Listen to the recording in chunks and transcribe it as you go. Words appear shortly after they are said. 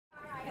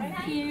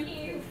Thank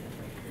you.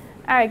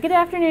 All right, good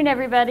afternoon,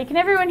 everybody. Can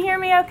everyone hear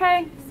me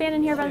okay?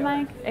 Standing here by the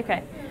mic?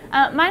 Okay.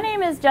 My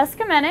name is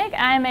Jessica Menig.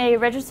 I'm a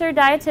registered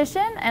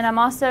dietitian, and I'm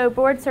also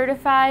board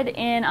certified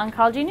in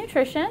oncology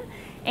nutrition.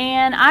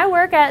 And I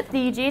work at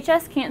the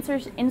GHS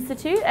Cancer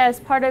Institute as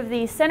part of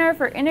the Center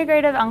for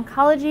Integrative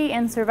Oncology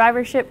and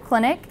Survivorship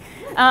Clinic.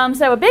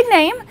 So a big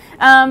name,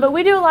 but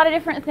we do a lot of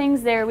different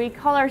things there. We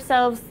call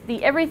ourselves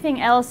the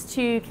everything else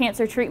to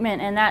cancer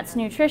treatment, and that's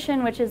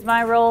nutrition, which is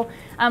my role.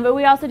 But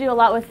we also do a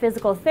lot with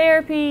physical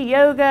therapy,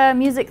 yoga,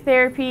 music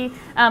therapy.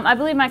 I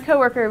believe my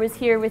coworker was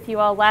here with you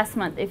all last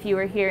month if you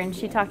were here, and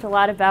she talked a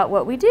lot about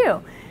what we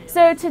do.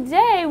 So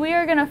today we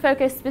are going to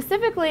focus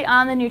specifically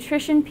on the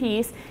nutrition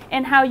piece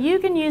and how you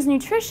can use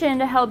nutrition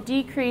to help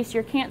decrease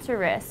your cancer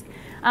risk.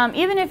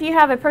 Even if you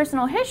have a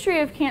personal history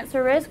of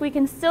cancer risk, we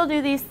can still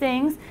do these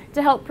things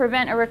to help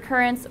prevent a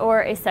recurrence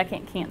or a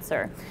second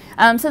cancer.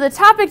 So the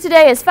topic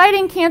today is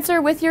fighting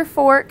cancer with your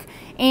fork,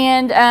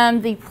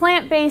 and the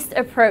plant-based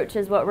approach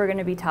is what we're going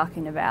to be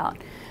talking about.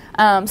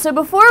 So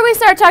before we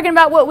start talking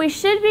about what we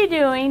should be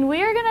doing,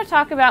 we are going to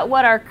talk about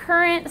what our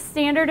current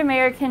standard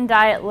American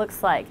diet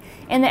looks like.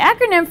 And the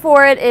acronym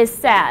for it is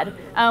SAD,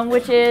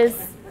 which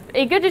is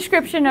a good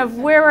description of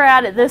where we're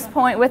at this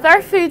point with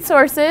our food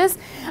sources.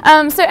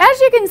 So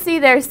as you can see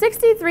there,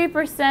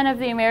 63% of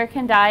the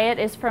American diet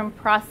is from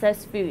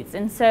processed foods.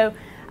 And so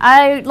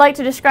I like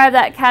to describe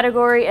that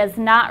category as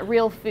not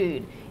real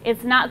food.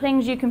 It's not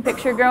things you can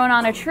picture growing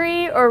on a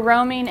tree or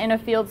roaming in a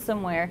field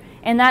somewhere.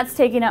 And that's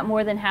taking up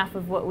more than half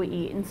of what we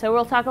eat. And so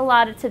we'll talk a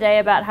lot today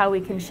about how we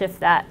can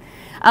shift that.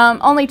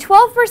 Only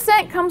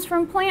 12% comes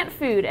from plant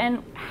food,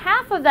 and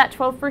half of that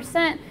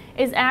 12%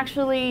 is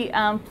actually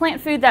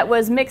plant food that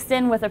was mixed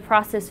in with a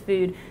processed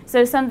food.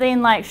 So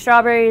something like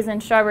strawberries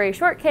and strawberry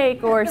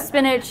shortcake, or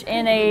spinach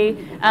in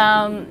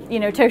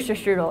a toaster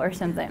strudel or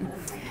something.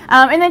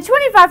 And then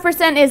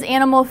 25% is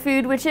animal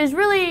food, which is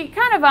really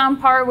kind of on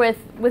par with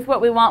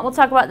what we want. We'll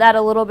talk about that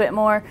a little bit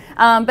more.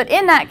 But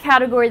in that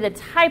category, the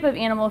type of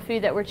animal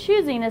food that we're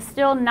choosing is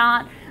still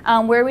not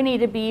where we need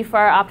to be for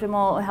our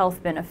optimal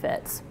health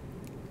benefits.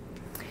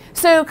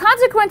 So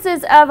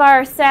consequences of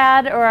our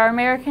SAD, or our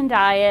American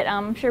diet,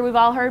 I'm sure we've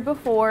all heard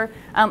before: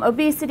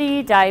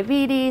 obesity,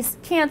 diabetes,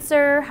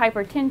 cancer,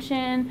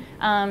 hypertension,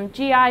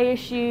 GI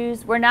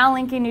issues. We're now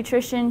linking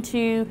nutrition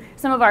to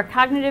some of our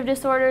cognitive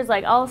disorders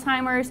like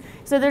Alzheimer's.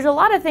 So there's a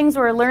lot of things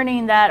we're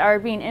learning that are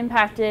being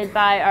impacted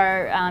by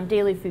our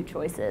daily food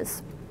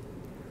choices.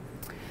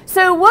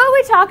 So what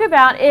we talk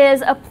about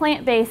is a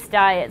plant-based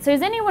diet. So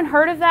has anyone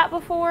heard of that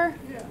before?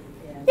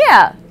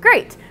 Yeah,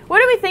 great. What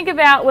do we think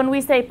about when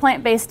we say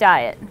plant-based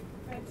diet?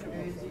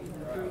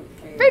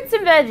 Fruits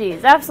and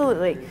veggies,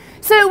 absolutely.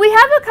 So we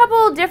have a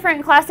couple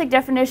different classic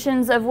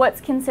definitions of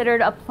what's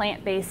considered a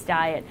plant-based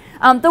diet.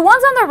 The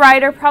ones on the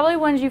right are probably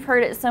ones you've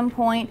heard at some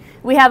point.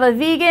 We have a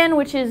vegan,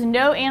 which is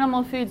no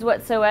animal foods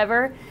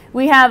whatsoever.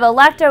 We have a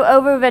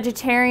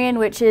lacto-ovo-vegetarian,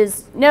 which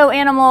is no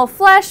animal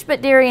flesh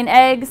but dairy and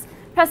eggs.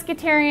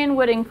 Pescatarian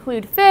would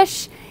include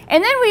fish.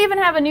 And then we even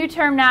have a new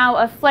term now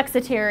of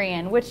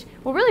flexitarian, which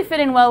will really fit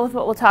in well with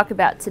what we'll talk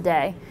about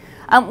today.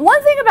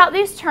 One thing about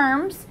these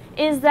terms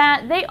is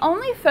that they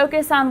only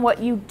focus on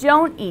what you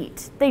don't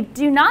eat. They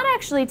do not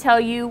actually tell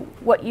you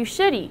what you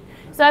should eat.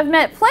 So I've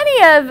met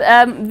plenty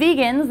of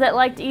vegans that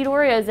like to eat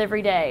Oreos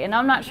every day, and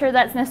I'm not sure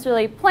that's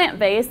necessarily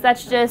plant-based.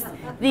 That's just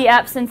the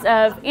absence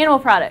of animal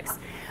products.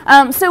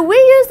 So we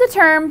use the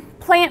term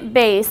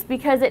plant-based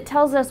because it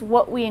tells us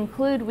what we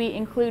include. We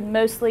include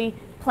mostly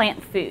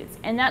plant foods,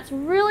 and that's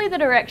really the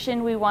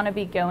direction we want to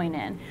be going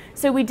in.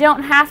 So we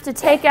don't have to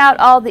take out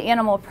all the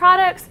animal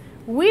products.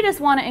 We just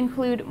want to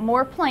include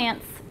more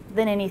plants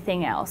than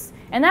anything else.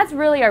 And that's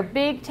really our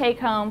big take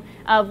home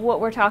of what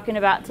we're talking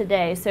about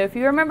today. So if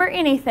you remember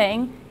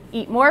anything,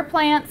 eat more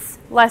plants,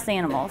 less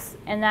animals,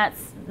 and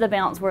that's the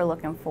balance we're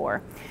looking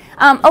for.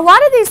 A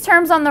lot of these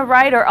terms on the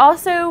right are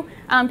also,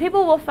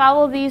 people will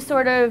follow these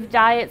sort of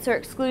diets or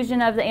exclusion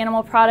of the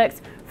animal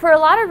products for a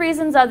lot of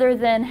reasons other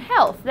than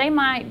health. They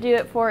might do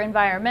it for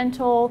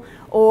environmental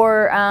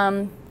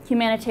or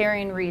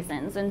humanitarian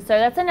reasons. And so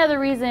that's another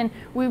reason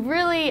we've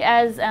really,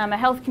 as a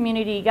health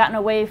community, gotten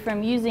away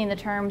from using the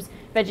terms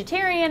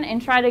vegetarian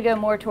and try to go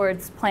more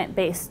towards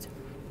plant-based.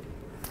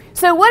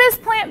 So what is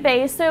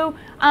plant-based? So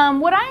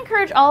what I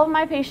encourage all of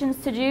my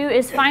patients to do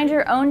is find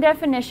your own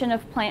definition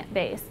of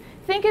plant-based.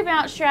 Think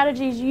about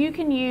strategies you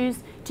can use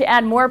to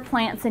add more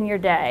plants in your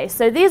day.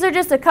 So these are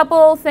just a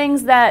couple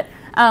things that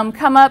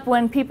come up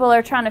when people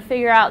are trying to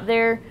figure out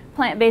their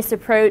plant-based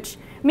approach.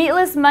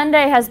 Meatless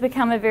Monday has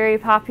become a very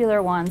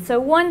popular one. So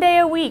one day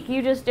a week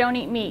you just don't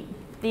eat meat.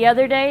 The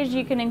other days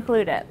you can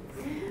include it.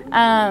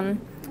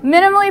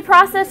 Minimally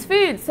processed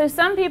foods. So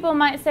some people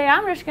might say,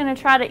 I'm just going to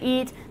try to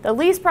eat the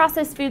least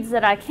processed foods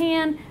that I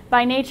can.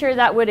 By nature,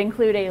 that would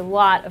include a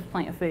lot of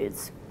plant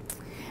foods.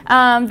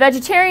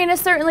 Vegetarian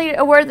is certainly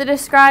a word that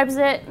describes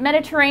it.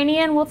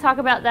 Mediterranean, we'll talk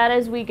about that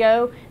as we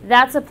go.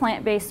 That's a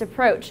plant-based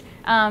approach.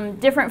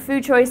 Different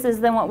food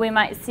choices than what we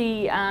might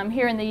see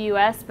here in the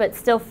US, but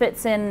still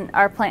fits in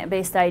our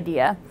plant-based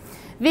idea.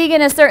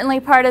 Vegan is certainly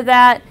part of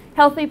that.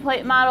 healthy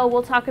plate model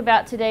we'll talk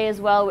about today as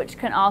well, which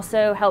can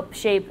also help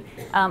shape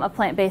a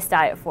plant-based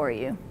diet for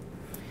you.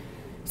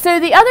 So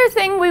the other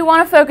thing we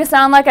want to focus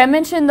on, like I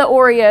mentioned the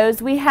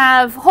Oreos, we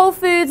have whole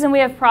foods and we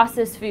have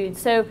processed foods.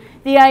 So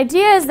the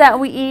idea is that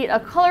we eat a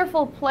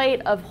colorful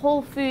plate of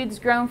whole foods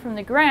grown from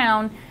the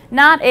ground,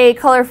 not a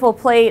colorful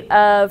plate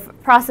of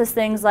processed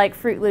things like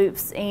Fruit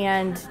Loops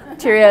and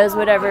Cheerios,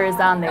 whatever is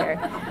on there.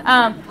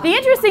 The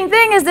interesting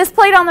thing is this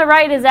plate on the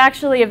right is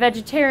actually a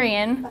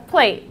vegetarian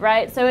plate,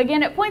 right? So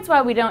again, it points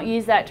why we don't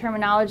use that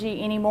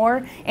terminology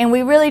anymore, and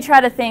we really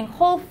try to think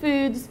whole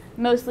foods,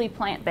 mostly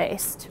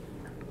plant-based.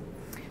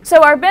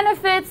 So our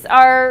benefits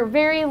are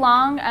very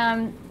long.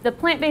 The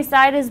plant-based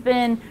diet has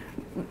been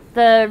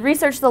the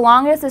research the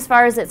longest as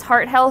far as its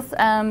heart health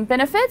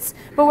benefits,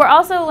 but we're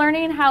also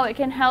learning how it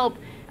can help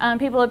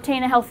people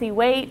obtain a healthy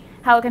weight,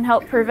 how it can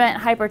help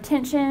prevent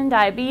hypertension,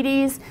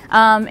 diabetes,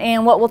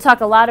 and what we'll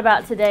talk a lot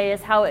about today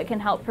is how it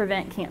can help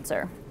prevent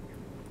cancer.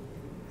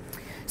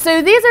 So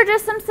these are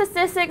just some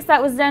statistics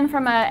that was done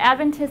from an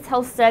Adventist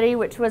Health study,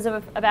 which was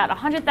of about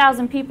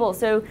 100,000 people,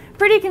 so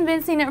pretty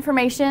convincing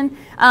information.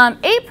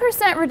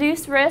 8%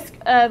 reduced risk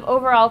of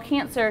overall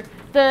cancer.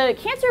 The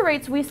cancer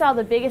rates we saw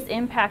the biggest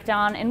impact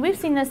on, and we've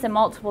seen this in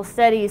multiple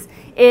studies,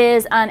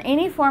 is on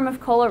any form of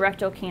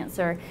colorectal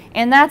cancer,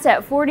 and that's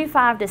at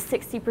 45 to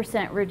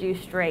 60%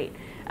 reduced rate.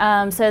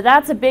 So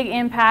that's a big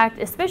impact,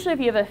 especially if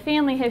you have a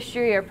family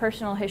history or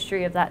personal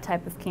history of that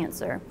type of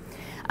cancer.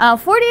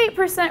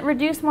 48%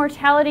 reduced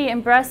mortality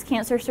in breast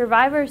cancer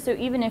survivors, so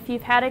even if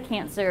you've had a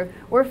cancer,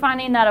 we're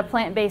finding that a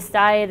plant-based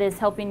diet is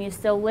helping you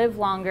still live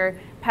longer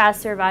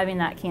past surviving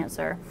that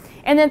cancer.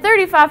 And then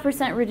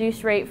 35%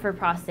 reduced rate for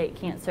prostate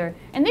cancer.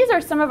 And these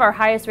are some of our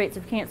highest rates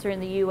of cancer in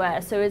the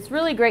U.S., so it's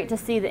really great to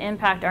see the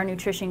impact our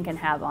nutrition can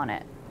have on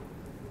it.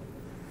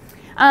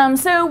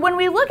 So when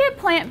we look at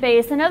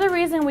plant-based, another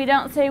reason we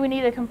don't say we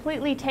need to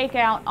completely take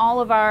out all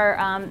of our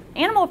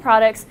animal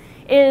products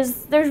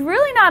is there's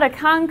really not a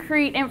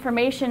concrete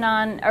information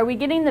on, are we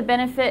getting the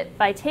benefit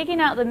by taking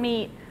out the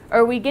meat, or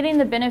are we getting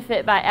the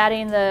benefit by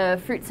adding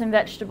the fruits and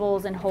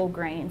vegetables and whole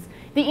grains?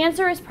 The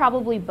answer is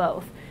probably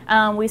both.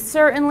 We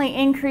certainly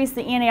increase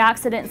the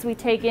antioxidants we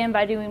take in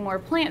by doing more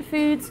plant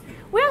foods.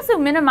 We also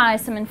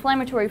minimize some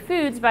inflammatory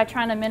foods by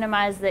trying to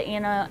minimize the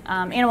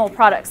animal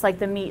products like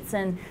the meats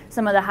and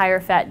some of the higher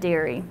fat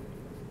dairy.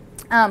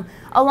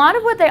 A lot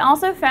of what they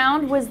also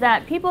found was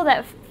that people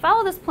that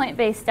follow this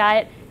plant-based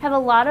diet have a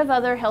lot of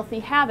other healthy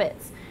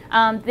habits.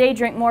 They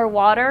drink more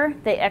water,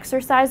 they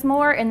exercise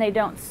more, and they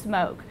don't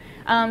smoke.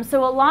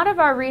 So a lot of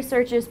our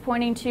research is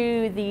pointing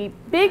to the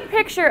big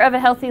picture of a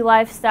healthy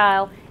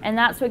lifestyle, and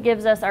that's what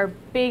gives us our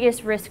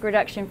biggest risk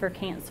reduction for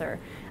cancer.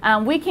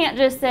 We can't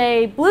just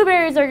say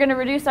blueberries are going to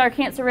reduce our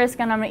cancer risk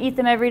and I'm going to eat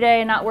them every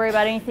day and not worry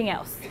about anything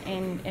else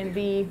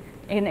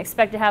and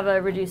expect to have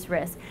a reduced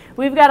risk.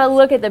 We've got to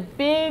look at the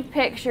big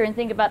picture and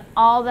think about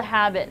all the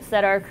habits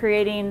that are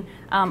creating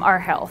our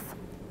health.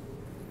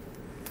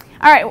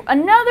 All right,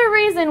 another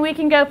reason we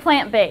can go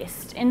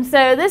plant-based, and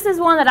so this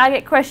is one that I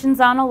get questions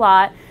on a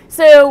lot.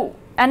 So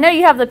I know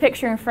you have the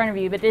picture in front of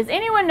you, but does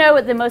anyone know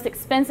what the most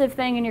expensive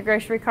thing in your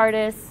grocery cart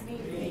is?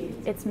 Meat.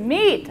 It's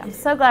meat. I'm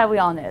so glad we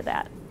all know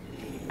that.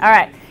 All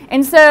right,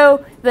 and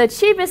so the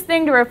cheapest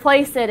thing to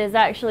replace it is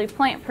actually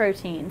plant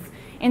proteins.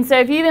 And so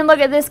if you even look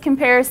at this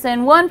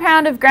comparison, 1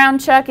 pound of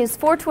ground chuck is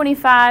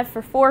 $4.25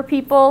 for 4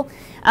 people.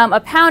 A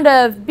pound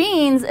of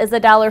beans is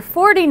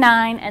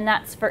 $1.49, and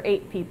that's for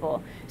 8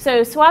 people.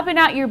 So swapping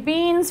out your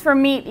beans for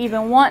meat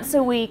even once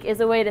a week is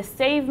a way to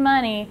save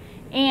money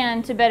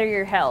and to better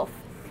your health.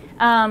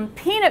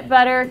 Peanut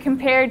butter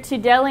compared to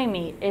deli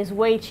meat is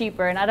way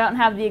cheaper, and I don't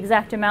have the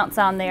exact amounts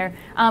on there,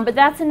 but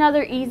that's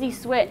another easy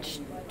switch.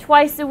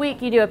 Twice a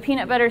week you do a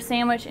peanut butter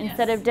sandwich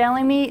instead of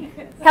deli meat.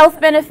 Health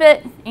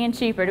benefit and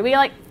cheaper. Do we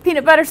like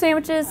peanut butter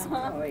sandwiches?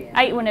 Oh, yeah.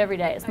 I eat one every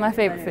day. It's my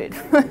favorite food.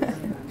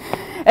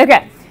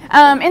 Okay.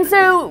 And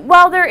so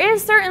while there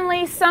is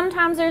certainly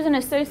sometimes there's an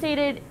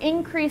associated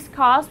increased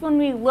cost when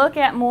we look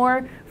at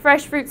more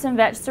fresh fruits and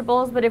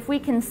vegetables, but if we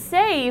can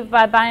save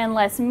by buying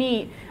less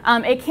meat,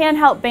 it can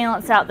help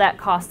balance out that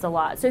cost a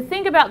lot. So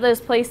think about those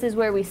places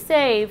where we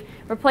save,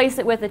 replace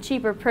it with a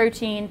cheaper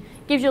protein,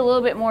 gives you a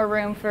little bit more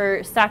room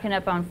for stocking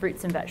up on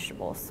fruits and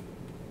vegetables.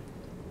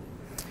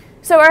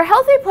 So our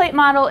healthy plate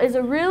model is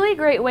a really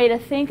great way to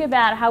think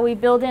about how we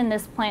build in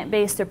this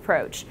plant-based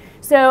approach.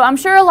 So I'm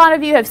sure a lot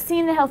of you have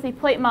seen the healthy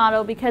plate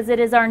model because it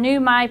is our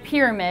new My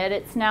Pyramid.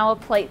 It's now a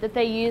plate that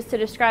they use to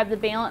describe the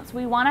balance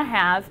we want to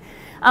have.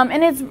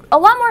 And it's a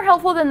lot more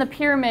helpful than the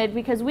pyramid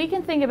because we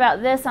can think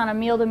about this on a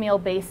meal-to-meal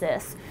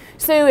basis.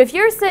 So if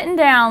you're sitting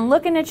down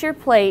looking at your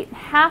plate,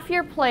 half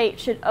your plate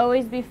should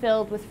always be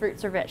filled with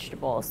fruits or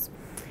vegetables.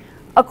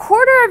 A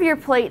quarter of your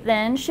plate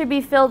then should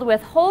be filled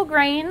with whole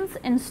grains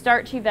and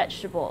starchy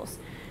vegetables.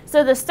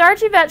 So the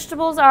starchy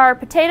vegetables are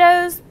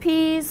potatoes,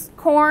 peas,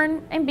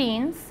 corn, and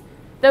beans.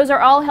 Those are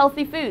all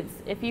healthy foods.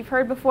 If you've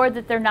heard before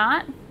that they're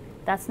not,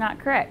 that's not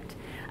correct.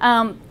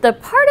 The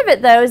part of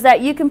it though is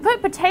that you can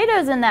put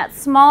potatoes in that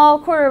small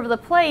quarter of the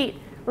plate,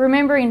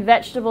 remembering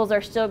vegetables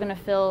are still going to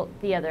fill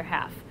the other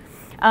half.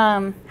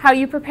 How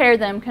you prepare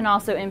them can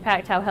also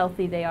impact how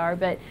healthy they are,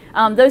 but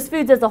those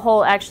foods as a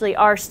whole actually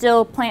are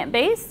still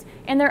plant-based,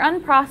 and they're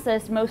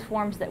unprocessed most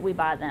forms that we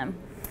buy them.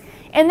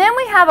 And then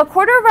we have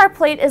 1/4 of our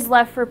plate is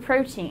left for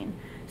protein.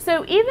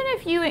 So even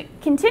if you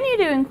continue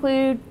to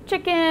include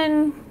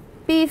chicken,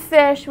 beef,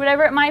 fish,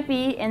 whatever it might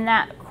be in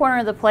that corner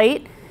of the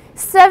plate,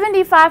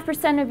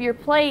 75% of your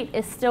plate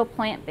is still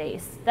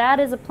plant-based. That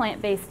is a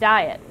plant-based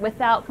diet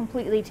without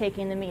completely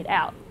taking the meat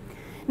out.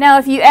 Now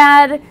if you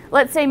add,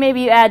 let's say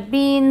maybe you add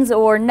beans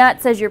or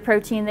nuts as your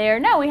protein there,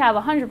 now we have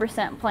a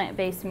 100%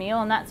 plant-based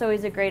meal, and that's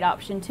always a great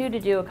option too to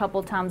do a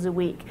couple times a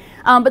week.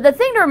 But the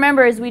thing to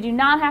remember is we do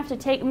not have to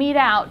take meat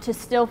out to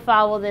still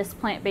follow this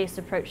plant-based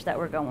approach that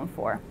we're going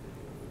for.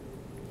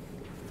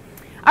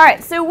 All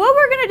right, so what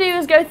we're going to do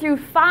is go through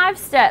 5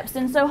 steps,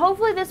 and so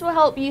hopefully this will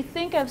help you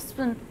think of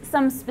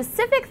some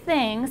specific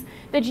things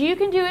that you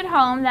can do at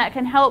home that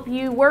can help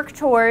you work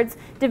towards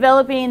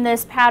developing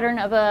this pattern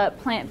of a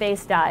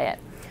plant-based diet.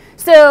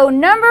 So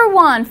number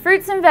 1,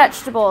 fruits and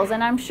vegetables,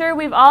 and I'm sure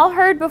we've all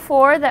heard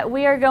before that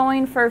we are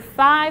going for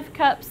 5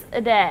 cups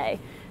a day.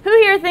 Who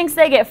here thinks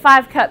they get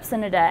 5 cups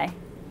in a day?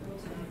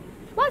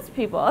 Lots of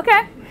people,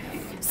 okay.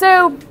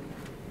 So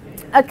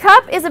a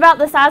cup is about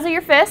the size of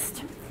your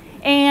fist,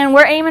 and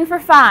we're aiming for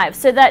 5.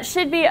 So that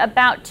should be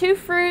about 2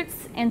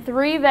 fruits and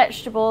 3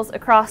 vegetables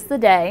across the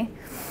day.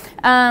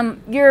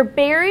 Your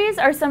berries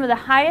are some of the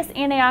highest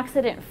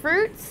antioxidant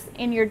fruits,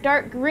 and your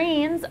dark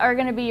greens are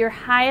going to be your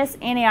highest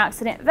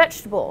antioxidant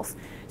vegetables.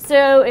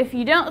 So if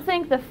you don't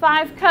think the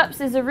 5 cups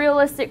is a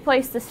realistic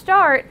place to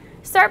start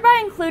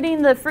by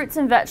including the fruits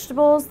and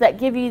vegetables that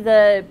give you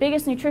the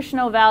biggest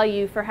nutritional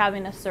value for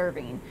having a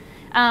serving.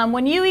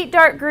 When you eat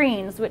dark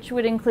greens, which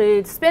would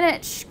include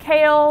spinach,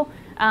 kale,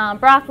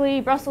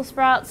 broccoli, Brussels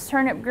sprouts,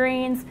 turnip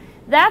greens,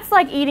 that's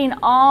like eating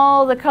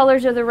all the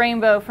colors of the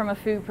rainbow from a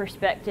food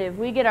perspective.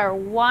 We get our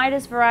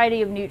widest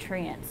variety of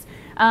nutrients.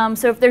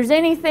 So if there's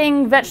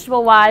anything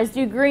vegetable-wise,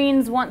 do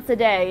greens once a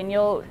day and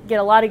you'll get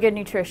a lot of good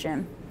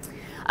nutrition.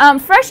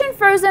 Fresh and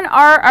frozen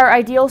are our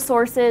ideal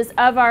sources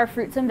of our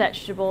fruits and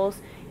vegetables.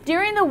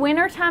 During the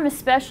winter time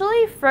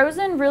especially,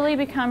 frozen really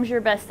becomes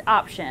your best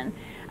option.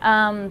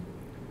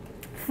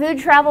 Food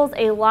travels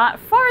a lot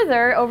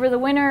farther over the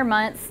winter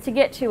months to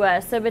get to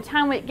us, so by the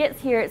time it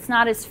gets here it's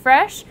not as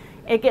fresh,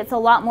 it gets a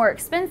lot more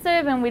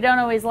expensive, and we don't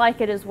always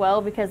like it as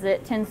well because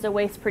it tends to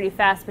waste pretty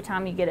fast by the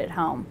time you get it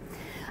home.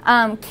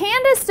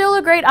 Canned is still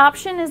a great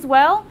option as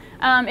well.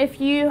 If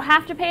you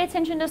have to pay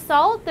attention to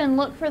salt, then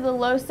look for the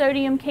low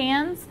sodium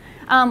cans.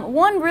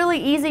 One really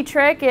easy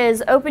trick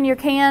is open your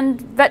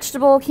canned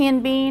vegetable,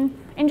 canned bean,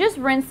 and just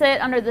rinse it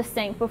under the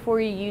sink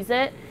before you use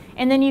it.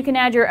 And then you can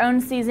add your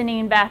own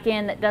seasoning back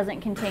in that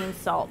doesn't contain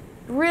salt.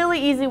 Really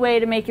easy way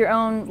to make your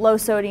own low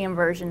sodium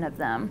version of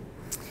them.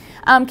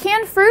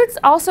 Canned fruits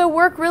also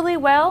work really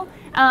well.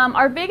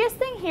 Our biggest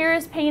thing here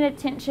is paying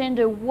attention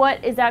to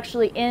what is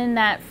actually in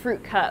that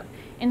fruit cup.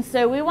 And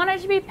so we want it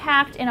to be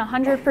packed in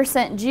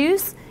 100%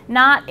 juice,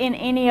 not in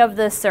any of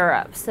the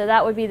syrups. So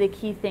that would be the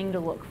key thing to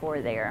look for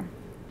there.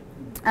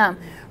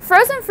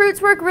 Frozen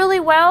fruits work really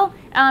well.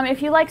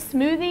 If you like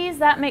smoothies,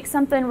 that makes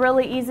something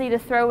really easy to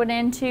throw it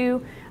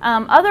into.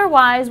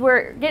 Otherwise,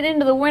 we're getting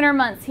into the winter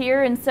months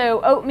here, and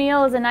so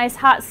oatmeal is a nice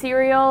hot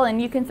cereal,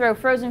 and you can throw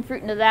frozen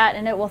fruit into that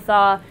and it will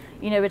thaw,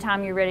 by the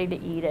time you're ready to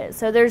eat it.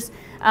 So there's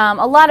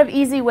a lot of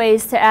easy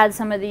ways to add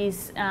some of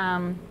these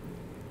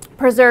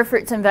preserved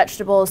fruits and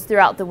vegetables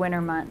throughout the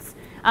winter months.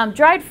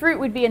 Dried fruit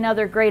would be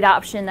another great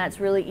option that's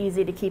really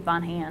easy to keep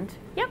on hand.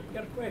 Yep.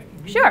 Got a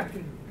question. Sure.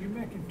 You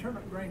mentioned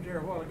turnip greens there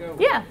a while ago.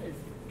 Yeah. Is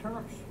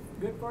turnips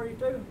good for you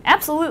too?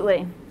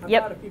 Absolutely. How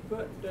Yep. about if you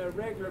put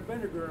regular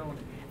vinegar on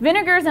it?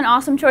 Vinegar is an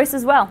awesome choice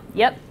as well.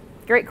 Yep.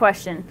 Great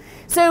question.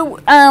 So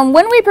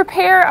when we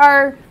prepare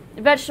our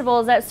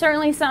vegetables, that's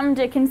certainly something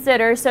to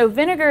consider. So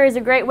vinegar is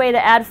a great way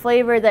to add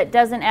flavor that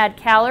doesn't add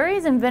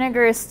calories, and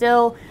vinegar is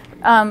still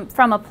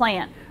from a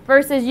plant,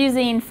 versus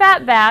using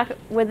fat back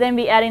would then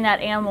be adding that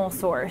animal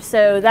source.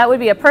 So that would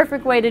be a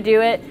perfect way to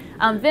do it.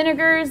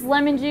 Vinegars,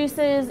 lemon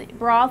juices,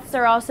 broths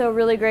are also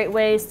really great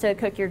ways to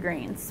cook your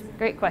greens.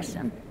 Great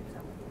question.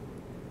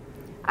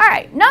 All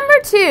right, number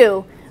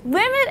 2,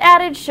 limit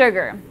added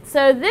sugar.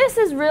 So this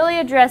is really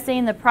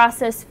addressing the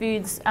processed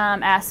foods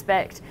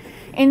aspect.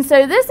 And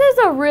so this is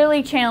a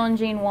really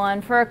challenging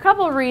one for a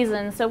couple of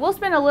reasons. So we'll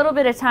spend a little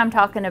bit of time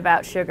talking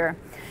about sugar.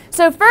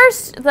 So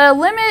first,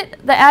 the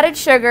added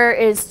sugar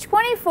is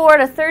 24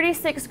 to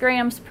 36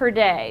 grams per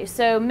day.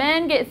 So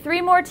men get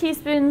 3 more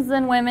teaspoons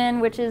than women,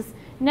 which is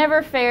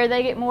never fair.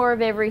 They get more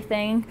of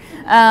everything.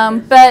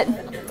 But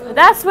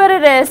that's what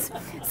it is.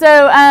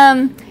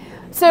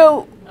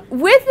 So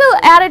with the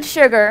added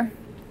sugar,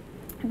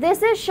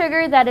 this is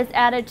sugar that is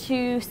added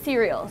to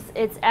cereals,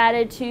 it's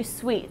added to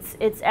sweets,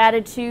 it's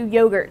added to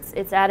yogurts,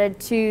 it's added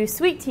to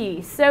sweet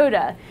tea,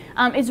 soda.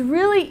 It's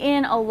really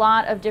in a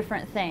lot of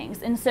different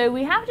things. And so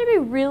we have to be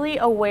really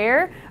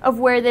aware of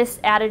where this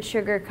added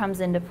sugar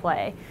comes into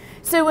play.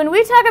 So when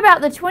we talk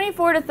about the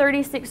 24 to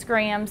 36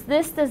 grams,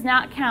 this does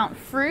not count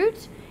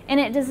fruit, and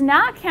it does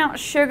not count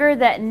sugar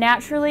that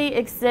naturally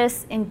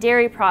exists in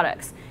dairy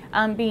products.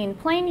 being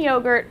plain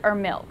yogurt or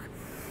milk.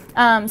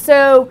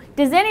 So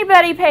does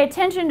anybody pay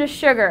attention to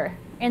sugar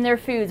in their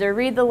foods or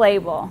read the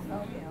label?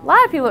 A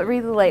lot of people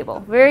read the label.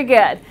 Very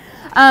good.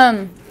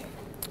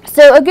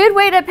 So a good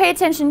way to pay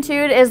attention to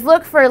it is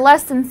look for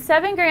less than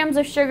 7 grams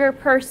of sugar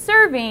per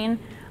serving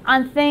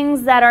on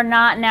things that are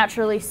not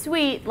naturally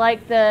sweet,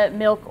 like the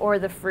milk or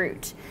the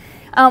fruit.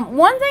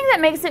 One thing that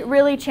makes it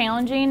really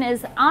challenging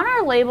is on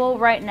our label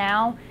right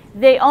now,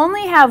 they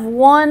only have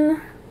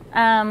one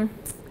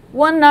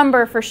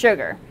number for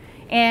sugar,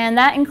 and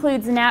that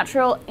includes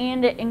natural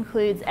and it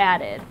includes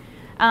added.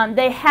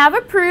 They have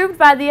approved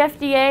by the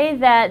FDA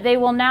that they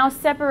will now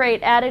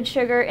separate added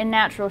sugar and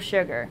natural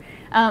sugar.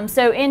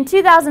 So in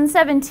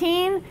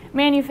 2017,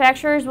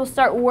 manufacturers will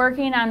start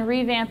working on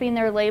revamping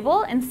their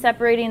label and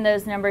separating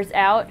those numbers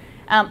out.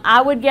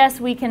 I would guess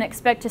we can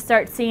expect to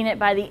start seeing it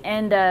by the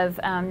end of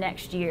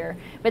next year.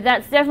 But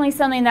that's definitely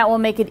something that will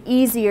make it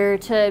easier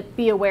to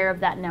be aware of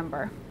that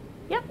number.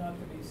 Yep. Not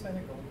to be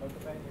cynical, but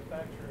the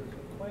manufacturers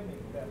are claiming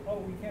that, oh,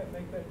 we can't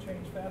make that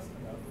change fast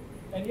enough.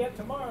 And yet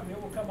tomorrow they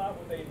will come out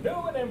with a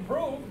new and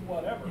improved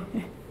whatever.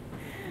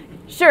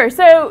 Sure.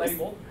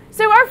 Label.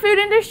 So our food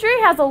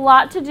industry has a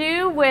lot to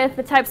do with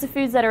the types of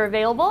foods that are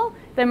available,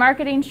 the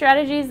marketing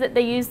strategies that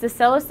they use to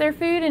sell us their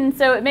food, and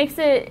so it makes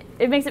it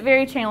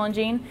very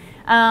challenging.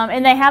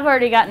 And they have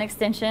already got an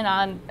extension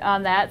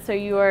on that, so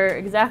you are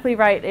exactly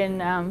right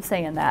in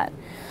saying that.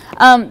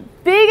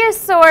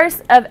 Biggest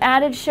source of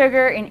added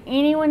sugar in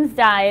anyone's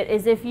diet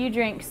is if you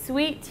drink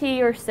sweet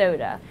tea or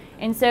soda.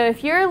 And so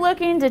if you're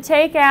looking to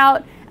take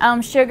out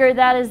sugar,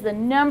 that is the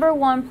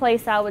 #1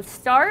 place I would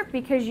start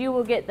because you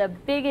will get the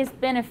biggest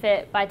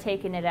benefit by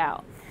taking it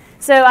out.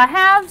 So I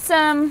have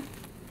some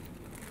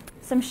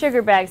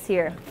sugar bags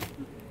here.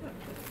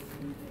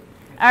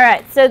 All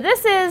right, so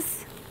this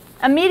is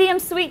a medium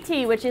sweet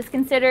tea, which is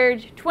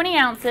considered 20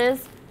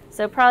 ounces,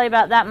 so probably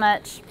about that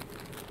much.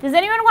 Does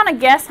anyone want to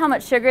guess how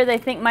much sugar they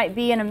think might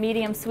be in a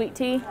medium sweet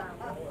tea?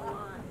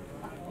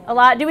 A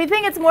lot. Do we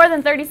think it's more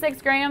than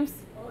 36 grams?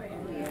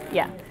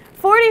 Yeah.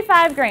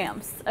 45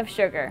 grams of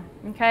sugar.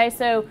 Okay,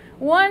 so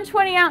one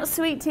 20-ounce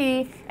sweet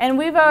tea, and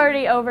we've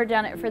already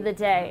overdone it for the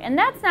day. And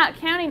that's not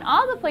counting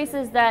all the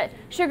places that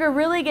sugar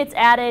really gets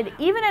added.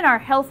 Even in our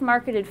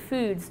health-marketed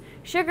foods,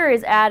 sugar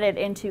is added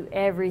into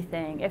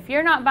everything. If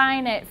you're not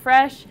buying it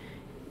fresh,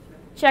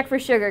 check for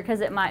sugar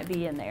because it might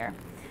be in there.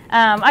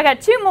 I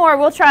got 2 more.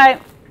 We'll try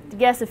to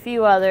guess a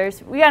few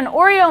others. We got an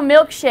Oreo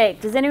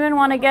milkshake. Does anyone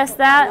want to guess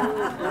that?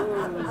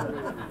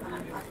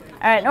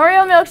 All right, an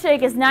Oreo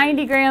milkshake is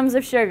 90 grams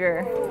of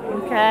sugar,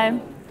 okay?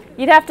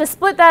 You'd have to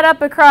split that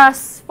up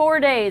across 4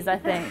 days, I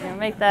think, and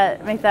make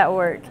that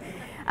work.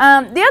 The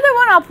other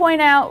one I'll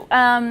point out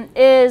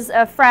is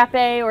a frappe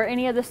or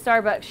any of the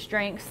Starbucks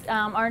drinks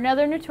are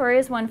another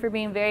notorious one for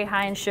being very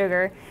high in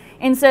sugar.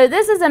 And so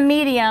this is a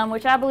medium,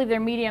 which I believe their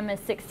medium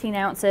is 16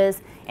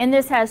 ounces, and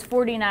this has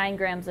 49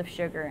 grams of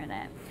sugar in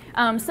it.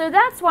 So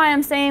that's why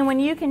I'm saying when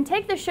you can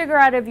take the sugar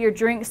out of your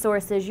drink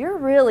sources, you're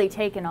really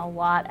taking a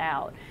lot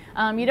out.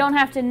 You don't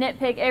have to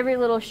nitpick every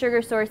little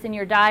sugar source in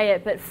your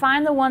diet, but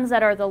find the ones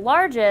that are the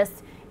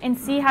largest and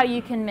see how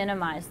you can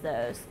minimize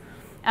those.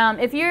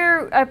 If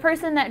you're a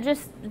person that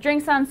just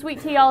drinks on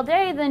sweet tea all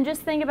day, then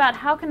just think about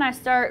how can I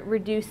start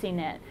reducing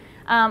it.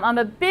 I'm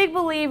a big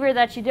believer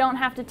that you don't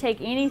have to take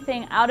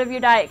anything out of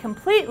your diet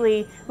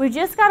completely. We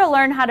just got to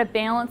learn how to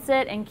balance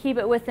it and keep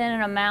it within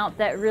an amount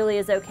that really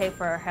is okay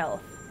for our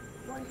health.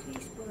 1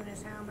 teaspoon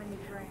is how many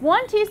grams?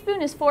 1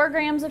 teaspoon is 4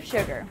 grams of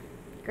sugar.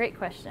 Great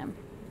question.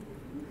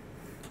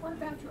 What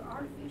about your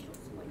artificial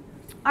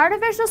sweeteners?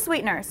 Artificial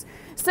sweeteners.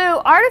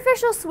 So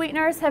artificial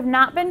sweeteners have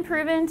not been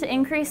proven to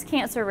increase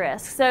cancer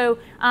risk. So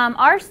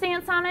our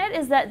stance on it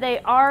is that they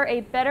are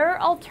a better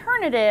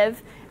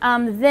alternative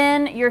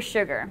than your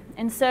sugar.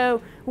 And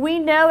so we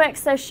know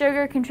excess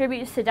sugar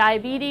contributes to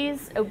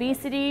diabetes,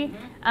 obesity,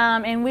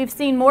 and we've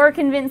seen more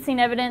convincing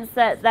evidence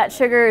that that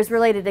sugar is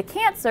related to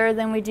cancer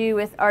than we do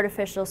with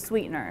artificial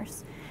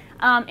sweeteners.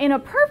 In a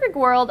perfect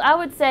world, I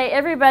would say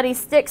everybody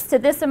sticks to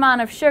this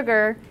amount of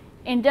sugar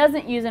and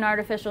doesn't use an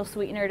artificial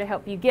sweetener to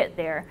help you get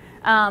there.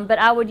 But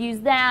I would use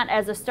that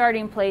as a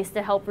starting place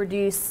to help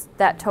reduce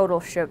that total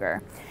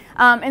sugar.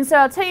 And so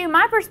I'll tell you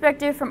my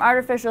perspective from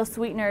artificial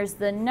sweeteners.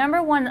 The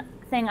 #1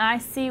 thing I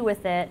see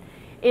with it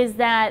is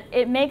that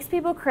it makes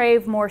people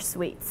crave more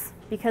sweets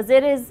because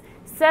it is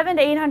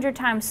 700 to 800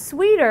 times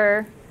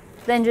sweeter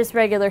than just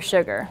regular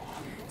sugar.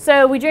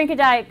 So we drink a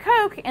Diet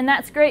Coke, and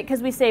that's great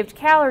because we saved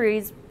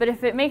calories, but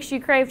if it makes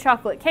you crave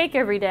chocolate cake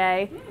every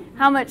day,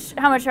 how much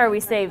are we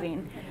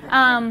saving?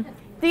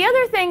 The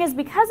other thing is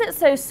because it's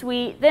so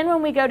sweet, then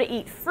when we go to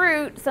eat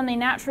fruit, something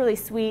naturally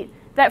sweet,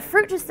 that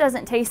fruit just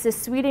doesn't taste as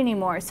sweet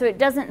anymore. So it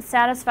doesn't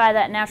satisfy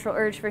that natural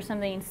urge for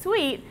something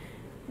sweet.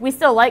 We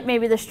still like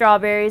maybe the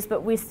strawberries,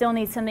 but we still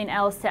need something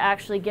else to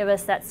actually give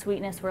us that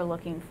sweetness we're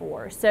looking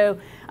for. So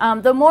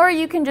the more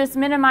you can just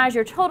minimize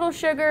your total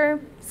sugar,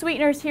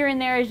 sweeteners here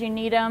and there as you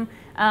need them,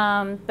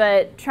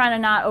 but trying to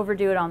not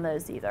overdo it on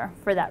those either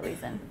for that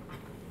reason.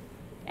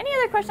 Any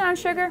other question on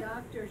sugar?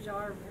 Doctors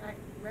are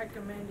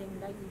recommending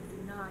that you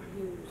do not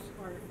use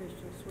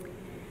artificial sweeteners.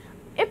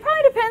 It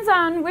probably depends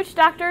on which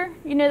doctor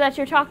that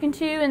you're talking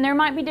to, and there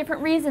might be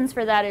different reasons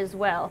for that as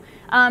well.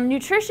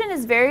 Nutrition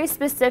is very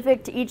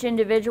specific to each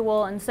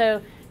individual, and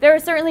so there are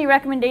certainly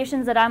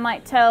recommendations that I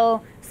might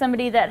tell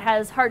somebody that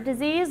has heart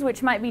disease,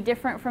 which might be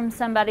different from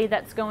somebody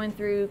that's going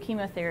through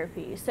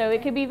chemotherapy. So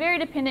it could be very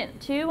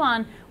dependent too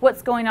on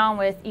what's going on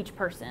with each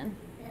person.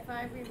 If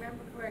I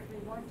remember correctly,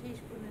 1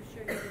 teaspoon of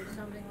sugar is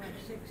something like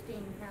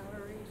 16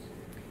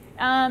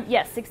 calories.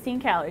 Yes, 16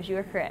 calories, you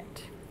are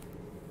correct.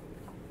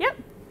 Yep.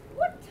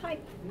 What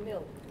type of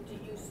milk do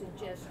you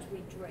suggest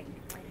we drink?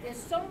 There's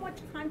so much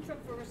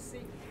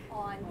controversy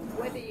on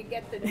whether you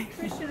get the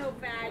nutritional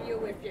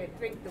value if you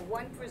drink the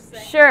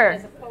 1% Sure.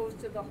 as opposed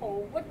to the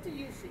whole. What do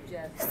you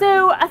suggest?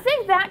 So I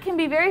think that can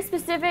be very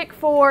specific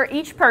for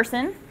each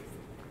person.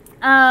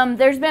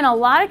 There's been a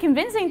lot of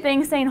convincing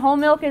things saying whole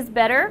milk is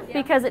better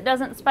because it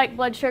doesn't spike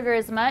blood sugar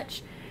as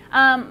much.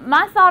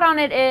 My thought on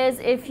it is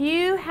if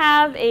you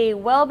have a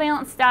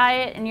well-balanced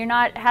diet and you're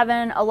not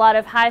having a lot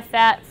of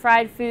high-fat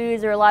fried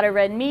foods or a lot of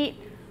red meat,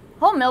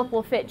 whole milk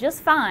will fit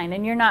just fine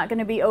and you're not going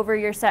to be over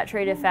your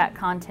saturated fat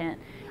content.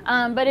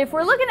 But if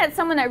we're looking at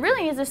someone that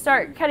really needs to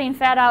start cutting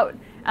fat out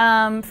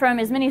from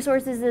as many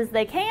sources as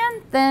they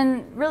can,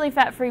 then really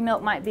fat-free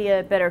milk might be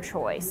a better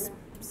choice.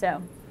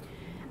 So,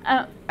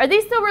 are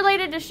these still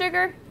related to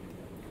sugar?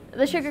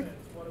 The sugar?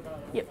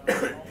 Yep.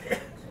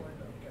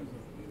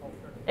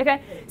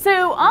 Okay,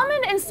 so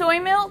almond and soy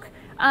milk,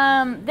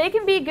 they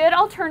can be good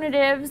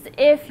alternatives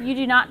if you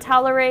do not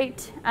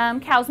tolerate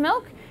cow's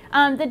milk.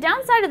 The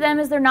downside of them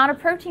is they're not a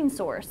protein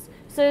source,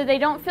 so they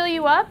don't fill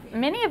you up.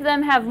 Many of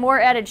them have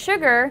more added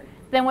sugar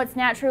than what's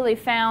naturally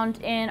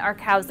found in our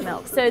cow's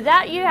milk. So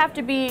that you have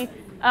to be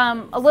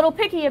a little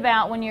picky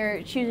about when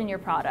you're choosing your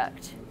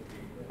product.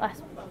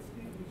 Last one.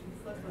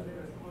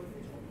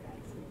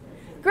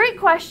 Great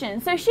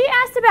question. So she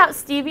asked about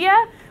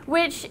stevia,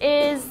 which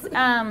is,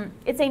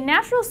 it's a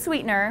natural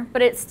sweetener,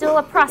 but it's still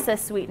a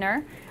processed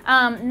sweetener.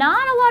 Not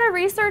a lot of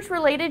research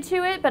related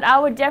to it, but I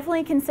would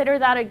definitely consider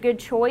that a good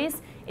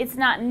choice. It's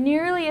not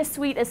nearly as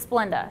sweet as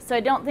Splenda, so I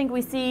don't think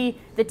we see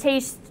the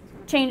taste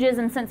changes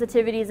and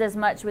sensitivities as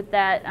much with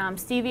that.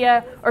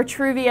 Stevia or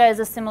Truvia is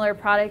a similar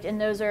product, and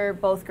those are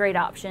both great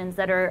options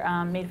that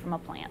are made from a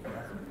plant.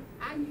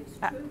 I use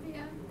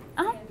Truvia,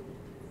 Uh-huh. and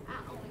I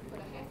only put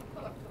a half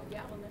a cup to a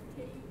gallon of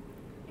tea,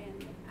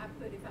 and I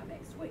put, if I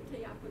make sweet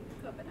tea, I put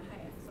a cup and a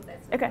half, so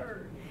that's a Okay.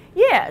 third.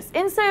 Yes,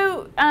 and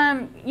so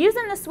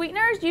using the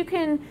sweeteners, you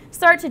can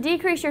start to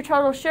decrease your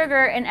total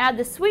sugar and add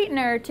the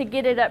sweetener to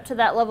get it up to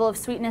that level of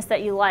sweetness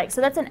that you like.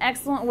 So that's an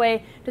excellent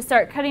way to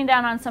start cutting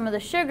down on some of the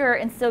sugar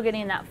and still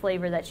getting that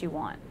flavor that you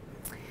want.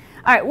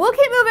 All right, we'll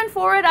keep moving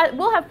forward.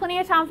 We'll have plenty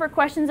of time for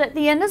questions at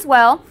the end as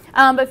well,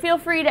 but feel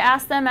free to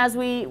ask them as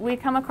we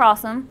come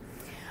across them.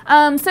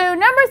 So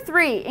number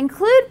 3,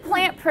 include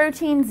plant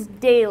proteins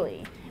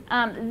daily.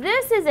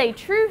 This is a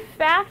true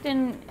fact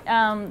and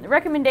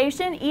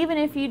recommendation even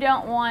if you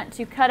don't want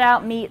to cut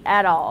out meat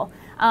at all.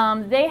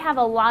 They have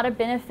a lot of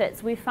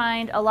benefits. We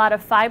find a lot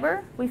of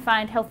fiber, we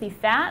find healthy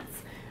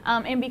fats,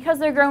 and because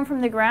they're grown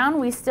from the ground,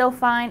 we still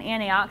find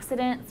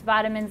antioxidants,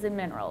 vitamins, and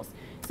minerals.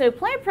 So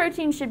plant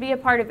protein should be a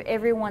part of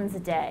everyone's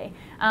day.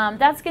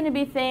 That's going to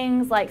be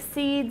things like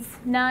seeds,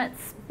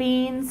 nuts,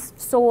 beans,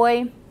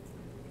 soy.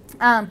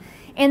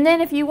 And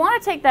then if you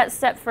want to take that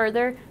step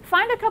further,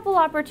 find a couple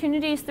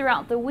opportunities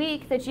throughout the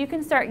week that you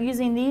can start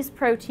using these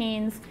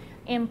proteins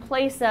in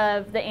place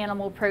of the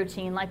animal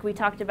protein, like we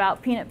talked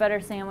about peanut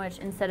butter sandwich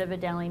instead of a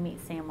deli meat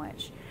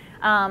sandwich.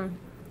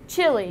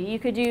 Chili, you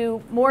could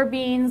do more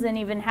beans and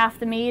even half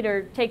the meat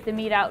or take the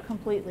meat out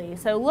completely.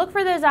 So look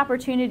for those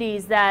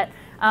opportunities that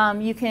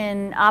you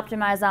can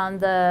optimize on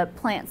the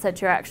plants that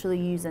you're actually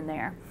using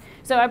there.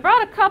 So I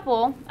brought a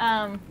couple.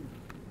 Let's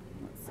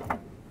see.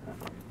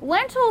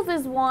 Lentils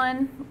is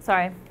one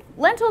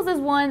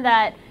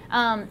that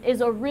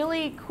is a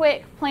really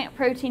quick plant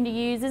protein to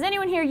use. Does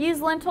anyone here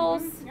use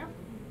lentils? Yep.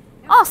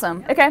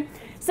 Awesome. Okay.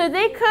 So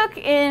they cook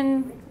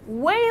in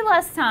way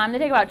less time. They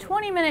take about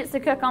 20 minutes to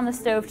cook on the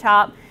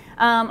stovetop.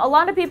 A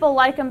lot of people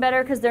like them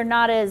better because they're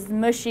not as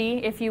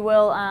mushy, if you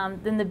will,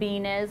 than the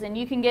bean is. And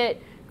you can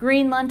get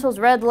green lentils,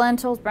 red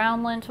lentils,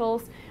 brown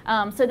lentils.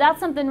 So that's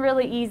something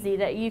really easy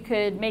that you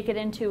could make it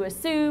into a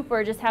soup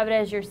or just have it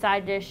as your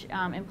side dish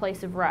in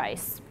place of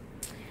rice.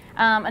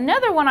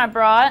 Another one I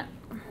brought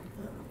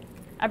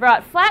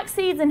flax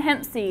seeds and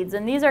hemp seeds,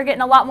 and these are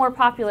getting a lot more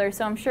popular,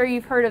 so I'm sure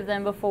you've heard of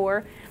them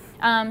before.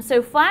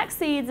 So flax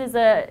seeds is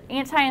an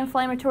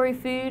anti-inflammatory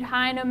food,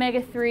 high in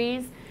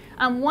omega-3s.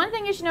 One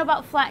thing you should know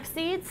about flax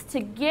seeds,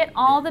 to get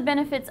all the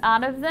benefits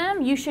out of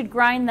them, you should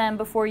grind them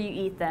before you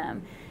eat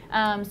them.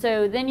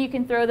 So then you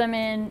can throw them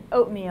in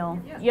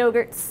oatmeal,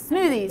 yogurt,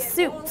 smoothies,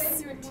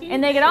 soups,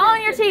 and they get all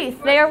in your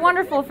teeth. They are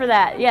wonderful for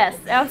that. Yes,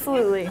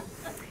 absolutely.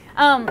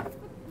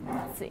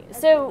 Let's see.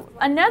 So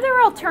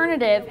another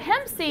alternative,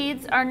 hemp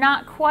seeds are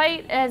not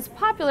quite as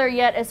popular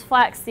yet as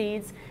flax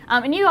seeds.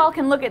 And you all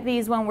can look at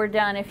these when we're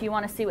done if you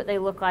want to see what they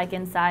look like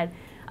inside.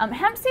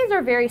 Hemp seeds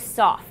are very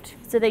soft,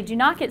 so they do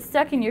not get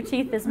stuck in your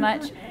teeth as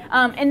much.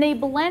 And they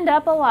blend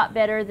up a lot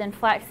better than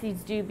flax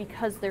seeds do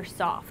because they're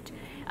soft.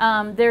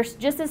 They're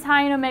just as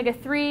high in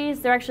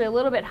omega-3s. They're actually a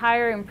little bit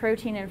higher in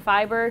protein and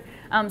fiber.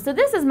 So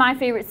this is my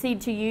favorite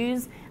seed to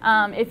use.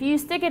 If you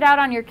stick it out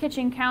on your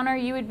kitchen counter,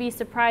 you would be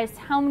surprised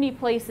how many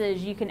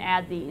places you can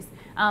add these.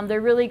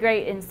 They're really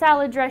great in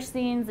salad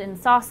dressings and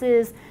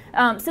sauces.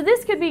 So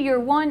this could be your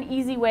one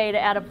easy way to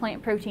add a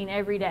plant protein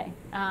every day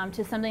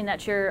to something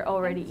that you're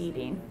already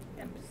eating.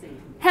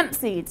 Hemp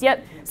seeds,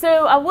 yep.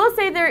 So I will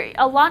say they're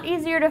a lot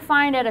easier to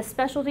find at a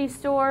specialty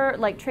store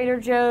like Trader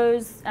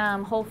Joe's,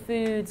 Whole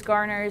Foods,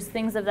 Garner's,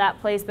 things of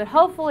that place. But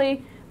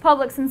hopefully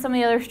Publix and some of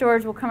the other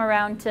stores will come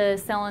around to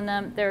selling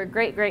them. They're a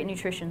great, great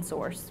nutrition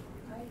source.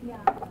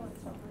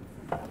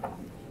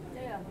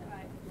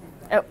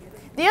 Oh.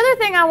 The other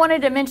thing I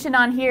wanted to mention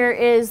on here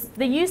is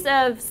the use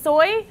of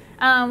soy,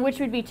 which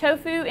would be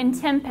tofu, and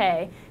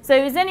tempeh. So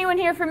is anyone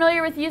here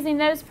familiar with using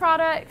those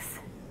products?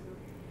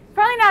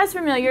 Probably not as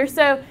familiar.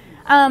 So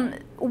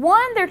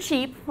one, they're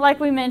cheap, like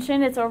we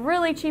mentioned. It's a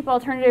really cheap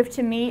alternative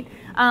to meat,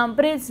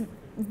 but it's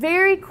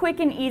very quick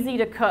and easy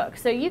to cook.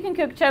 So you can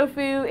cook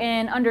tofu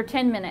in under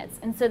 10 minutes,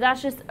 and so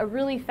that's just a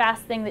really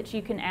fast thing that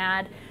you can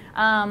add.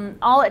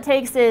 All it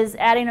takes is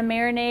adding a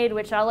marinade,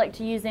 which I like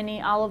to use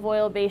any olive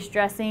oil based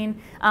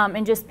dressing,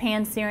 and just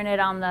pan searing it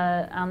on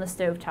the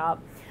stove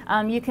top.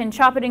 You can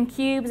chop it in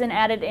cubes and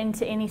add it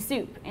into any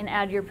soup and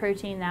add your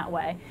protein that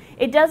way.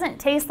 It doesn't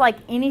taste like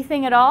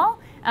anything at all.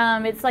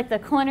 It's like the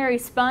culinary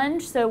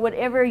sponge, so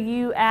whatever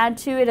you add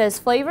to it as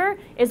flavor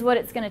is what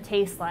it's going to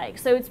taste like.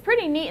 So it's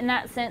pretty neat in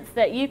that sense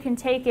that you can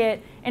take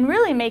it and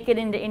really make it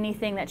into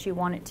anything that you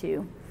want it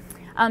to.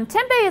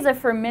 Tempeh is a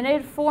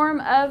fermented form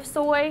of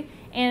soy,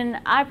 and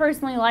I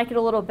personally like it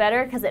a little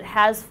better because it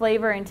has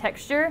flavor and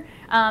texture.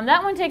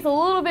 That one takes a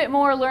little bit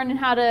more learning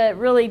how to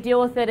really deal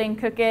with it and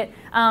cook it.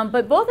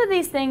 But both of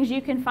these things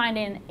you can find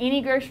in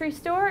any grocery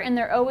store, and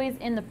they're always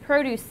in the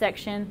produce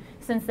section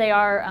since they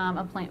are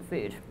a plant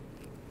food.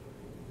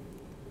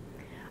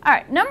 All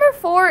right, number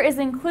 4 is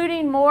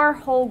including more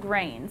whole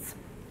grains.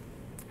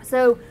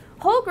 So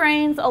whole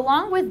grains,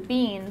 along with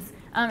beans,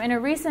 in a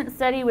recent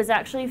study was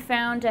actually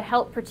found to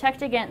help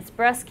protect against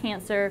breast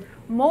cancer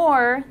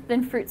more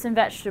than fruits and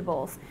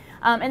vegetables.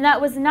 And that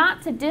was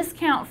not to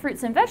discount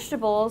fruits and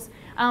vegetables,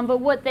 but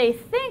what they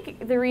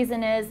think the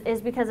reason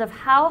is because of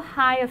how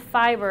high of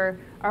fiber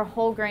our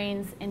whole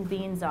grains and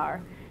beans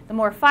are. The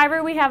more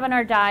fiber we have in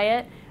our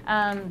diet,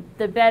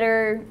 the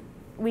better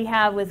we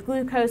have with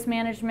glucose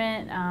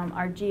management.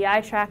 Our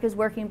GI tract is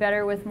working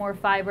better with more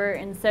fiber,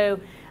 and so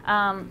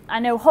I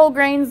know whole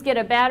grains get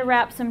a bad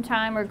rap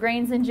sometime, or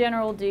grains in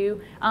general do,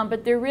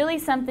 but they're really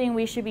something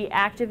we should be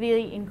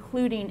actively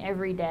including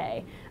every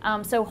day.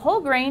 So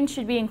whole grains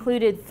should be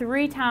included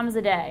 3 times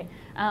a day.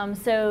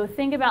 So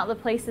think about the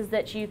places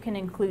that you can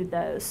include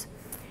those.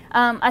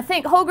 I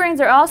think whole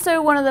grains are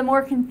also one of the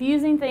more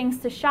confusing things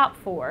to shop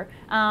for,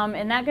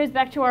 and that goes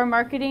back to our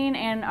marketing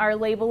and our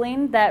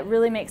labeling that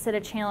really makes it a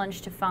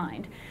challenge to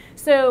find.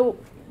 So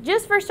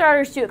just for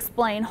starters to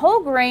explain,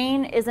 whole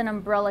grain is an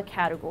umbrella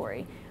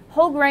category.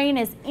 Whole grain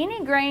is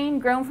any grain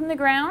grown from the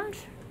ground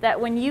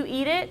that when you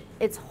eat it,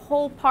 its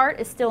whole part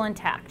is still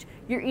intact.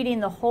 You're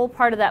eating the whole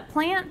part of that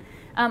plant.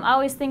 I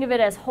always think of it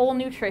as whole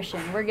nutrition.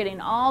 We're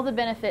getting all the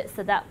benefits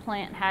that that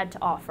plant had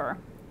to offer.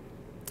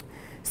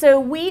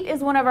 So wheat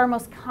is one of our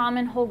most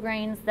common whole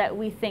grains that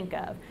we think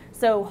of.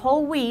 So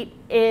whole wheat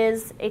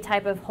is a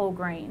type of whole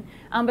grain.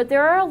 But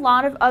there are a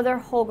lot of other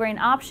whole grain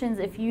options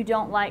if you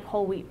don't like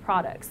whole wheat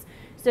products.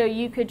 So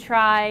you could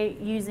try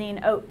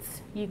using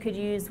oats. You could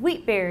use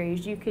wheat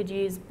berries. You could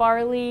use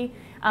barley,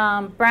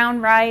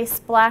 brown rice,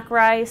 black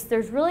rice.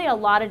 There's really a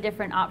lot of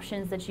different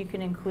options that you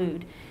can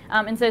include.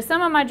 And so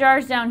some of my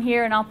jars down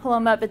here, and I'll pull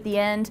them up at the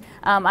end,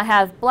 I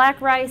have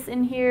black rice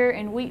in here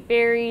and wheat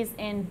berries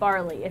and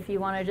barley if you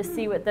want to just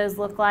see what those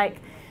look like.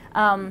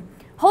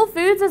 Whole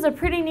Foods is a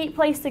pretty neat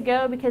place to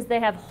go because they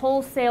have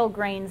wholesale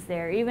grains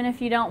there. Even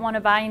if you don't want to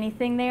buy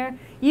anything there,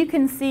 you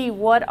can see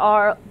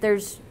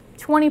there's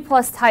 20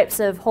 plus types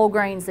of whole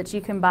grains that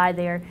you can buy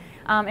there.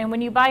 And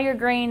when you buy your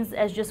grains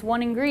as just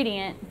one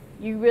ingredient,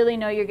 you really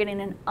know you're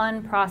getting an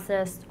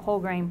unprocessed whole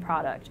grain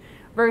product.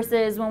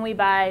 Versus when we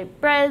buy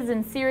breads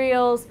and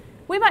cereals,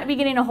 we might be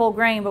getting a whole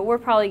grain, but we're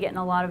probably getting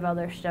a lot of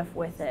other stuff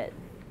with it.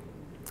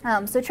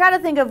 So try to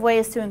think of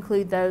ways to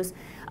include those.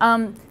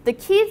 The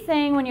key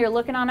thing when you're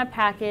looking on a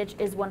package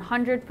is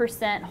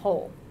 100%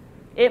 whole.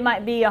 It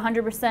might be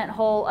 100%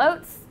 whole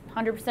oats,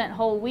 100%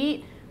 whole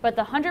wheat, but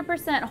the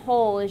 100%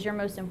 whole is your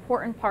most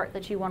important part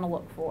that you want to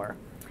look for.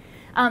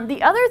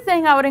 The other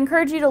thing I would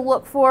encourage you to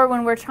look for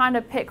when we're trying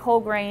to pick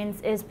whole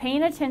grains is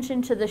paying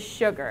attention to the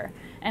sugar.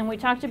 And we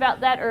talked about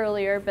that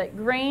earlier, but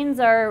grains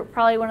are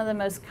probably one of the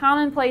most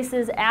common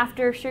places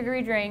after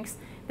sugary drinks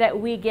that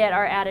we get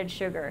our added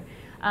sugar.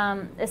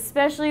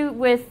 Especially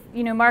with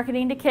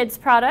marketing to kids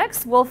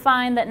products, we'll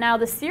find that now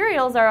the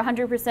cereals are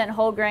 100%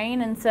 whole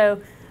grain, and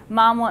so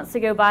mom wants to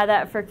go buy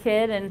that for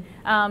kid, and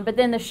but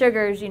then the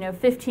sugar's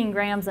 15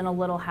 grams in a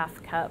little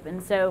half cup,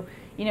 and so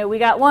we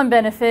got one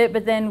benefit,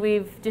 but then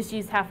we've just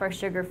used half our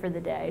sugar for the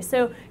day.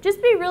 So just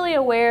be really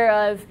aware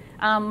of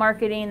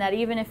marketing that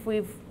even if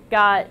we've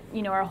got,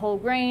 you know, our whole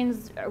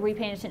grains? Are we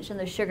paying attention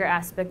to the sugar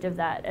aspect of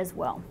that as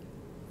well?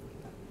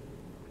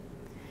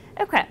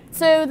 Okay,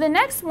 so the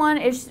next one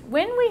is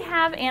when we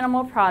have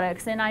animal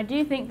products, and I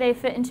do think they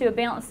fit into a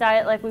balanced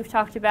diet like we've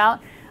talked about.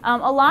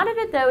 A lot of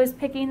it, though, is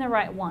picking the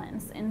right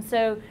ones. And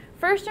so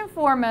first and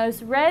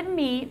foremost, red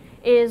meat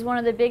is one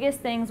of the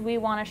biggest things we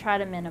want to try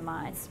to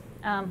minimize.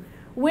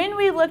 When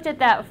we looked at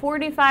that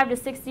 45 to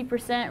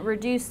 60%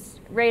 reduced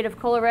rate of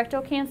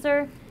colorectal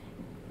cancer,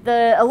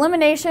 the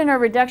elimination or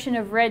reduction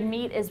of red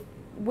meat is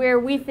where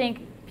we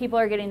think people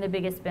are getting the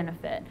biggest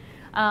benefit.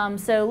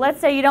 So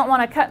let's say you don't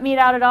want to cut meat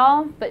out at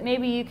all, but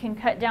maybe you can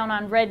cut down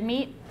on red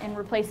meat and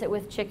replace it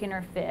with chicken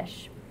or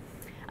fish.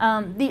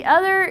 The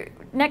other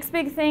next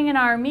big thing in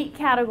our meat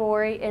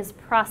category is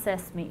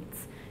processed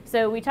meats.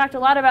 So we talked a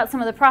lot about some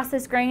of the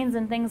processed grains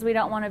and things we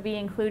don't want to be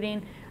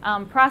including.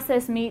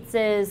 Processed meats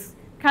is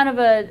kind of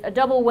a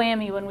double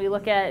whammy when we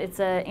look at it's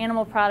an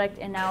animal product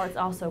and now it's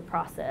also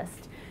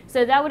processed.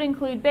 So that would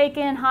include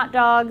bacon, hot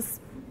dogs,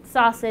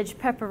 sausage,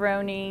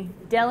 pepperoni.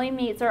 Deli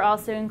meats are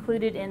also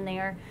included in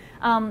there.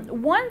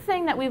 One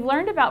thing that we've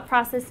learned about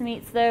processed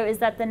meats, though, is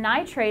that the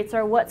nitrates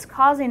are what's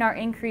causing our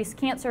increased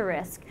cancer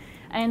risk.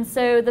 And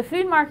so the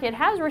food market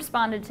has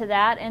responded to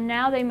that, and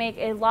now they make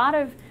a lot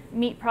of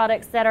meat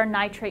products that are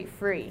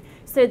nitrate-free.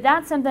 So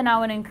that's something I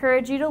would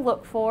encourage you to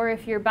look for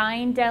if you're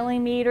buying deli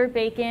meat or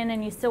bacon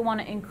and you still want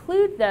to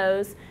include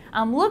those.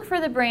 Look for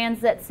the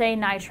brands that say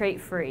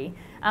nitrate-free.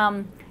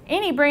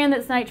 Any brand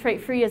that's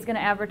nitrate-free is going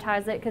to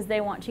advertise it because they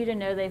want you to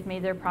know they've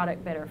made their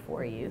product better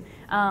for you.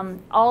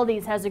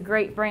 Aldi's has a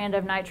great brand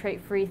of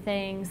nitrate-free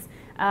things.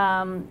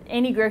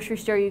 Any grocery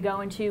store you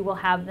go into will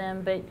have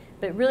them,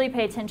 but really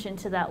pay attention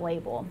to that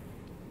label.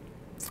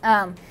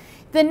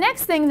 The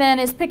next thing then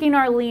is picking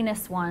our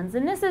leanest ones,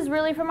 and this is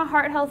really from a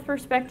heart health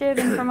perspective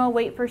and from a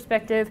weight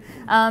perspective,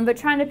 but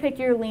trying to pick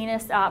your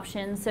leanest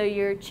options. So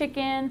your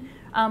chicken,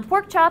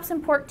 pork chops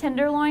and pork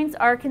tenderloins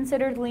are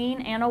considered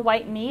lean and a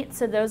white meat,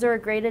 so those are a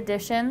great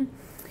addition.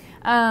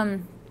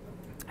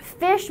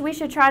 Fish we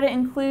should try to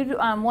include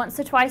once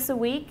to twice a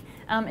week,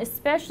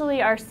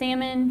 especially our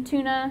salmon,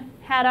 tuna,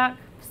 haddock,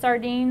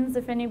 sardines,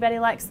 if anybody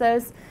likes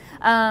those,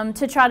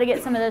 to try to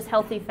get some of those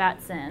healthy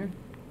fats in.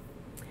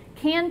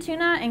 Canned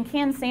tuna and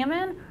canned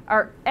salmon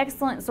are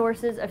excellent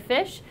sources of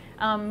fish.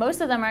 Most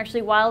of them are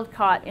actually wild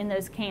caught in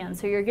those cans,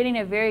 so you're getting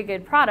a very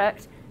good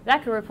product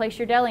that could replace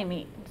your deli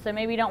meat. So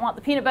maybe you don't want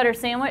the peanut butter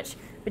sandwich,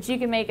 but you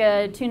can make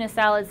a tuna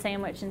salad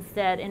sandwich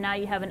instead, and now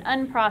you have an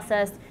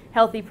unprocessed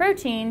healthy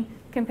protein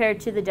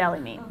compared to the deli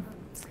meat.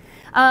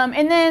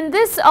 And then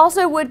this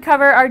also would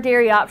cover our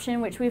dairy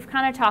option, which we've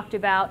kind of talked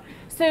about.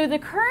 So the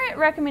current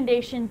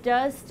recommendation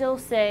does still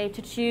say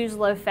to choose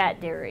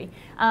low-fat dairy.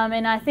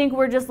 And I think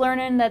we're just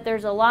learning that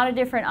there's a lot of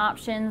different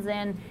options,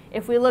 and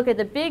if we look at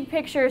the big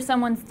picture of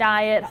someone's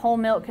diet, whole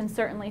milk can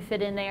certainly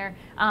fit in there,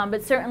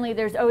 but certainly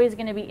there's always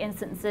going to be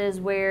instances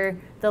where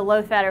the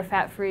low-fat or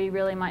fat-free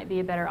really might be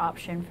a better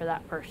option for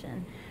that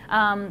person.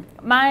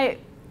 My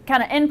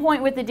kind of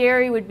endpoint with the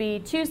dairy would be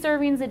 2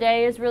 servings a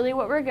day is really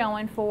what we're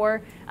going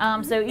for.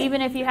 So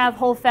even if you have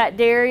whole fat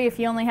dairy, if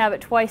you only have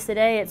it twice a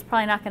day, it's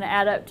probably not going to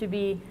add up to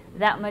be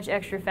that much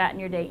extra fat in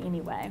your day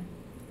anyway.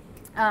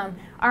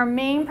 Our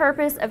main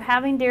purpose of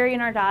having dairy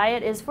in our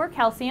diet is for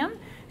calcium.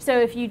 So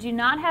if you do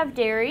not have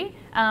dairy,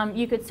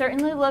 you could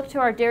certainly look to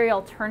our dairy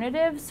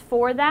alternatives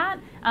for that.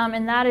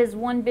 And that is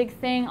one big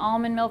thing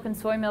almond milk and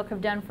soy milk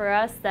have done for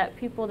us, that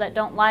people that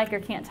don't like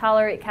or can't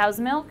tolerate cow's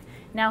milk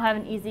now have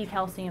an easy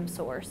calcium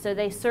source. So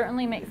they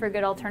certainly make for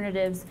good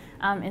alternatives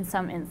in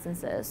some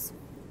instances.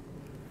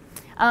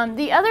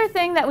 The other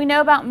thing that we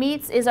know about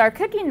meats is our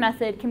cooking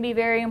method can be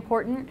very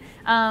important.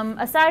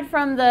 Aside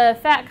from the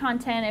fat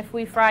content, if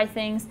we fry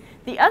things,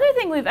 the other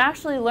thing we've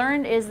actually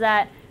learned is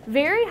that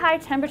very high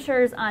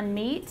temperatures on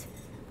meat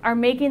are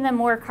making them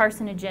more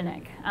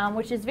carcinogenic,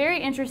 which is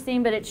very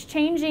interesting, but it's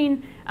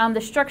changing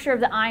the structure of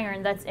the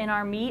iron that's in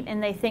our meat,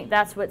 and they think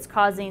that's what's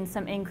causing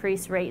some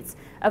increased rates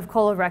of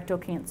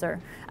colorectal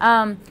cancer.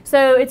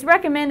 So it's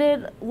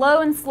recommended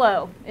low and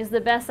slow is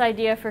the best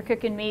idea for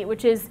cooking meat,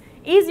 which is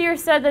easier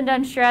said than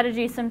done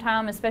strategy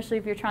sometimes, especially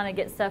if you're trying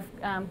to get stuff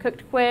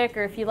cooked quick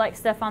or if you like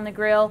stuff on the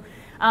grill.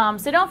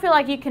 So don't feel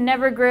like you can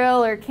never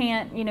grill or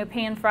can't,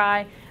 pan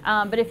fry.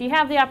 But if you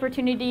have the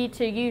opportunity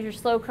to use your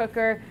slow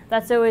cooker,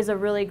 that's always a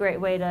really great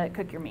way to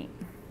cook your meat.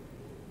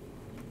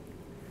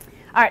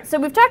 All right, so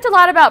we've talked a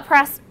lot about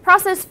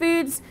processed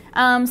foods.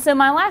 So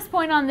my last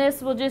point on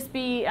this will just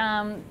be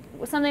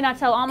something I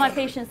tell all my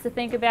patients to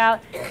think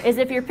about is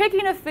if you're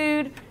picking a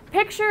food,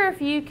 picture if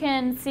you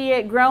can see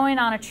it growing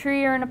on a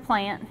tree or in a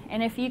plant.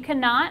 And if you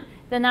cannot,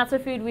 then that's a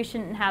food we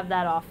shouldn't have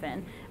that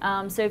often.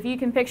 So if you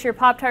can picture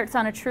Pop-Tarts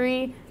on a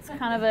tree, it's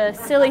kind of a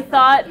silly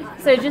thought,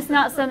 so just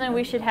not something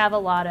we should have a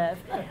lot of.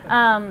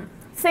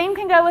 Same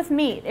can go with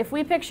meat. If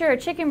we picture a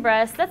chicken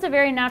breast, that's a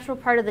very natural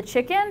part of the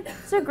chicken.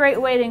 It's a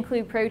great way to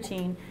include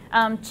protein.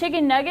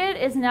 Chicken nugget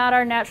is not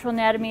our natural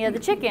anatomy of the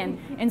chicken,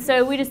 and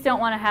so we just don't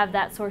want to have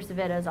that source of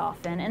it as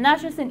often. And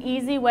that's just an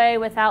easy way,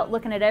 without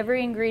looking at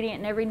every ingredient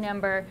and every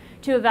number,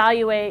 to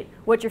evaluate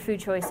what your food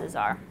choices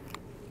are.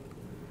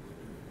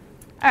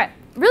 All right,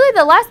 really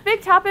the last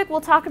big topic we'll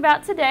talk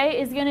about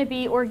today is going to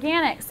be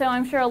organic. So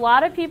I'm sure a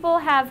lot of people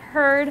have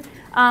heard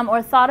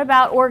or thought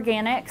about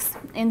organics,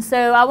 and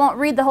so I won't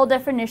read the whole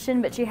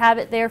definition, but you have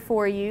it there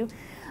for you.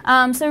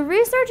 So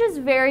research is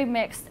very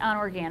mixed on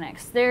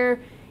organics. There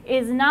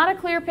is not a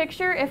clear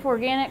picture if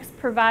organics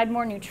provide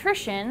more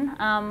nutrition.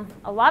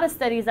 A lot of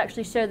studies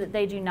actually show that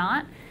they do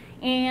not.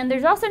 And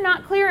there's also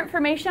not clear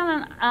information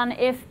on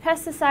if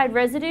pesticide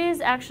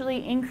residues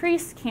actually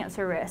increase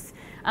cancer risk.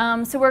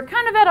 So we're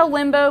kind of at a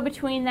limbo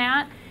between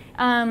that.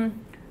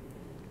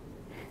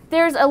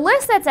 There's a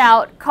list that's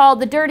out called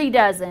the Dirty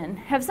Dozen.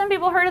 Have some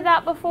people heard of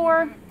that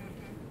before?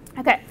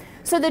 Okay,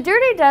 so the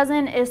Dirty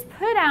Dozen is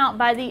put out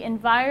by the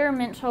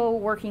Environmental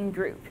Working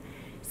Group.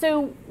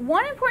 So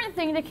one important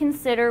thing to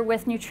consider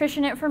with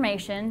nutrition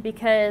information,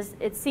 because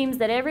it seems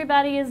that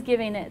everybody is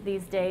giving it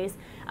these days,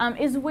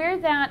 is where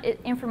that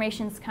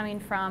information is coming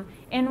from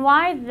and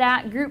why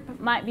that group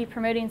might be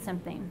promoting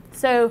something.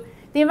 So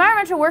the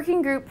Environmental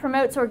Working Group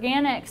promotes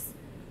organics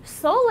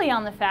solely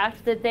on the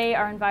fact that they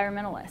are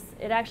environmentalists.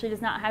 It actually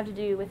does not have to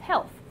do with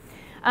health.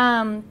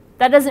 That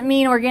doesn't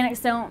mean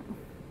organics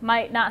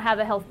might not have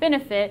a health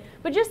benefit,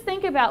 but just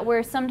think about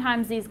where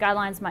sometimes these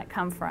guidelines might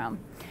come from.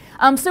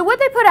 So what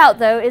they put out,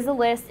 though, is a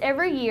list.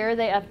 Every year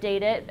they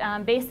update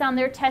it based on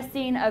their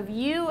testing of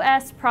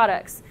U.S.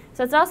 products.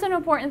 So it's also an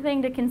important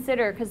thing to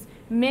consider because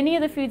many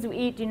of the foods we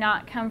eat do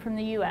not come from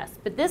the U.S.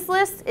 But this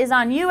list is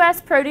on U.S.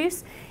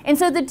 produce. And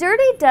so the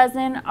Dirty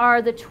Dozen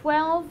are the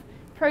 12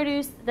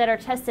 produce that are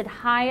tested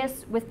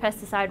highest with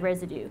pesticide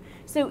residue.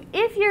 So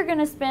if you're going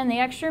to spend the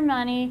extra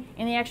money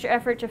and the extra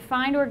effort to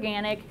find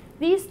organic,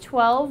 these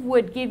 12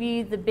 would give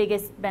you the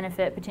biggest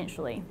benefit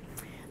potentially.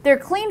 Their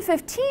Clean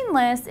 15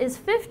 list is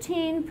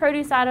 15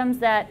 produce items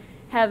that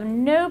have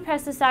no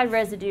pesticide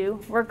residue,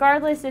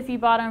 regardless if you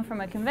bought them from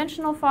a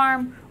conventional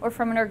farm or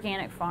from an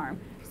organic farm.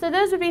 So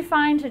those would be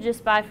fine to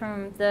just buy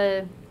from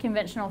the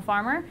conventional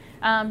farmer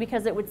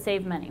because it would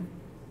save money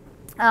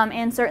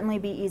and certainly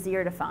be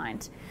easier to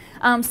find.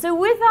 So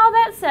with all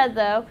that said,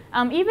 though,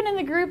 even in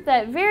the group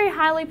that very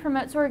highly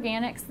promotes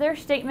organics, their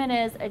statement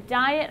is a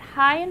diet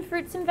high in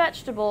fruits and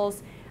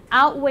vegetables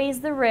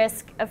outweighs the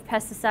risk of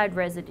pesticide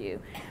residue.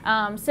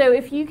 So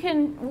if you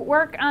can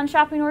work on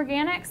shopping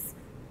organics,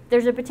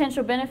 there's a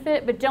potential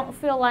benefit, but don't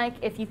feel like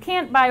if you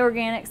can't buy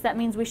organics, that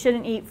means we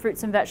shouldn't eat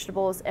fruits and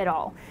vegetables at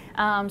all.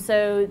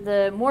 So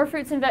the more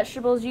fruits and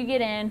vegetables you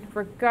get in,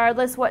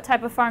 regardless what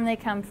type of farm they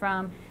come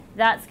from,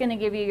 that's going to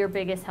give you your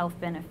biggest health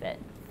benefit.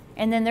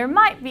 And then there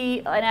might be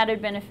an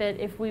added benefit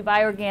if we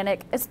buy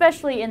organic,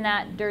 especially in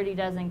that Dirty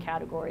Dozen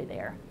category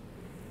there.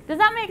 Does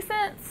that make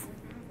sense?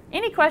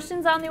 Any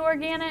questions on the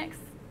organics?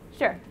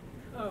 Sure.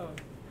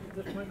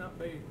 This might not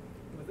be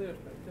with this,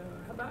 but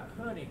how about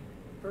honey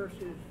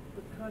versus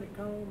the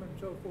honeycomb and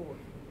so forth?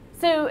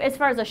 So as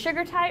far as a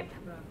sugar type?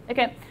 Right.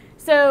 Okay.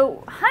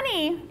 So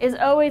honey is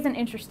always an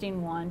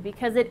interesting one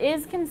because it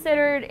is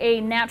considered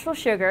a natural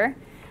sugar.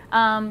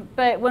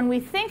 But when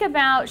we think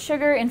about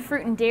sugar in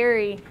fruit and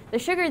dairy, the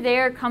sugar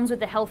there comes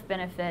with a health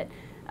benefit,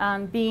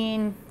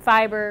 being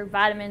fiber,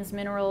 vitamins,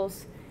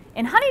 minerals.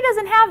 And honey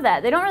doesn't have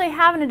that. They don't really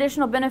have an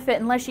additional benefit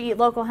unless you eat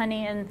local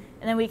honey, and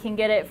then we can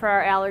get it for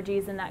our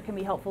allergies, and that can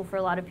be helpful for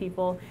a lot of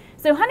people.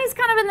 So honey's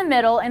kind of in the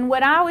middle, and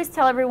what I always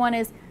tell everyone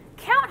is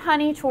count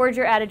honey towards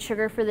your added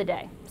sugar for the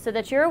day so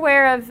that you're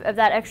aware of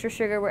that extra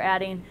sugar we're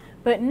adding,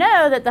 but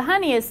know that the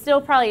honey is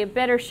still probably a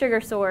better sugar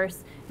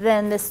source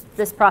than this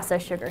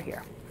processed sugar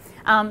here.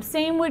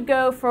 Same would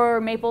go for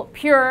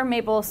pure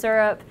maple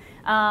syrup,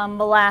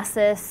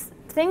 molasses,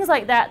 things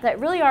like that that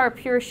really are a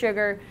pure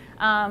sugar.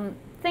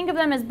 Think of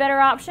them as better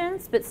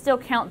options, but still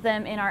count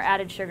them in our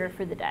added sugar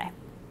for the day.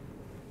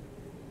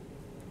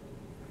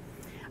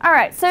 All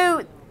right,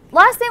 so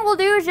last thing we'll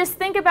do is just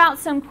think about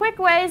some quick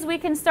ways we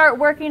can start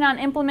working on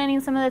implementing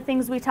some of the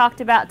things we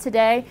talked about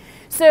today.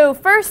 So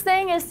first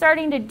thing is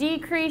starting to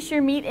decrease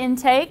your meat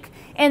intake,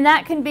 and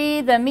that can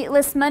be the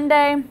Meatless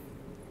Monday.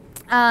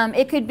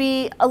 It could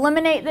be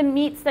eliminate the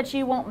meats that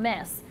you won't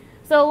miss.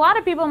 So a lot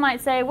of people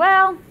might say,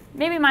 well,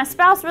 maybe my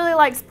spouse really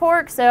likes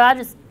pork, so I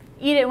just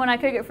eat it when I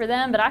cook it for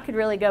them, but I could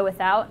really go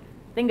without.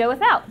 Then go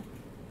without.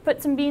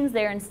 Put some beans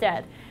there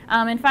instead.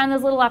 And find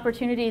those little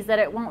opportunities that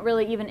it won't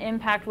really even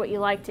impact what you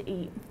like to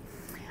eat.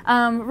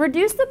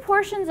 Reduce the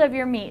portions of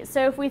your meat.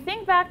 So if we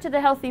think back to the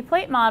healthy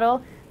plate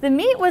model, the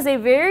meat was a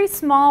very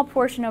small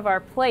portion of our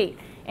plate.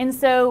 And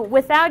so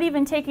without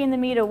even taking the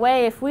meat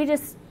away, if we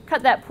just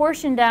cut that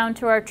portion down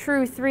to our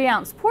true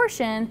 3-ounce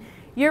portion,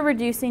 you're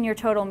reducing your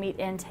total meat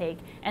intake.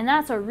 And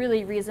that's a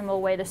really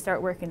reasonable way to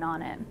start working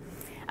on it.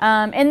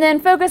 And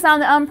then focus on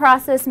the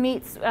unprocessed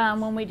meats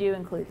when we do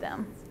include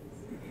them.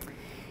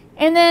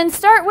 And then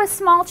start with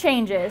small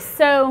changes.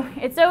 So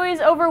it's always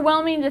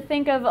overwhelming to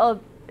think of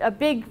a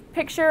big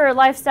picture or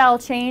lifestyle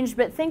change,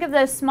 but think of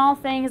those small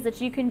things that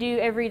you can do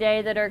every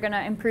day that are going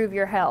to improve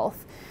your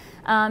health.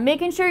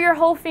 Making sure your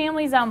whole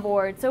family's on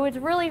board. So it's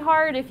really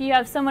hard if you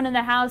have someone in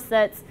the house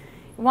that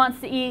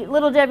wants to eat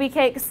Little Debbie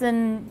cakes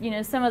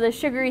and some of the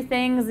sugary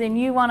things, and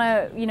you want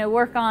to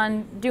work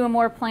on doing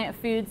more plant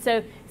food.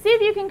 So see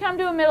if you can come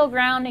to a middle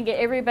ground and get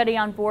everybody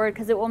on board,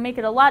 because it will make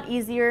it a lot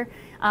easier,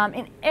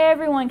 and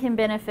everyone can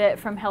benefit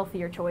from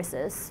healthier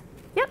choices.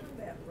 Yep.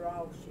 What about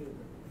raw sugar?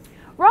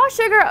 Raw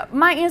sugar,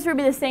 my answer would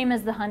be the same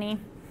as the honey.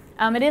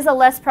 It is a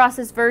less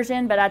processed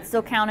version, but I'd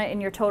still count it in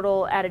your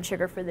total added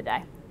sugar for the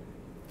day.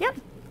 Yep.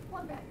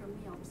 What about your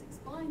milks?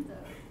 Explain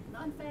the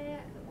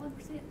non-fat, the 1%,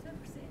 2%,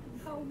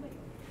 and whole milk.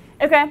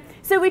 Okay,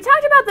 so we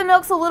talked about the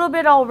milks a little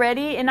bit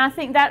already, and I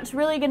think that's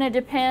really going to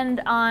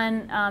depend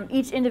on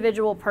each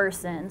individual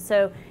person.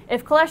 So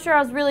if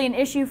cholesterol is really an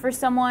issue for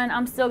someone,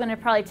 I'm still going to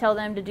probably tell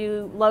them to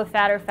do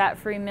low-fat or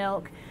fat-free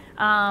milk.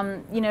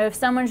 You know, if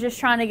someone's just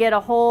trying to get a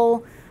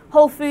whole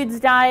foods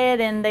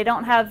diet and they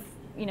don't have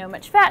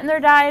much fat in their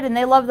diet and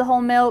they love the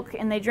whole milk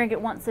and they drink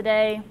it once a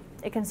day,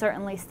 it can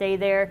certainly stay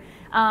there.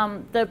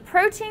 The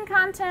protein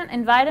content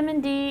and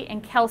vitamin D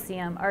and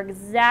calcium are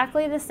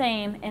exactly the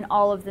same in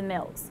all of the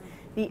milks.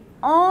 The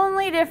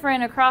only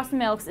different across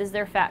milks is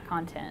their fat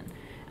content.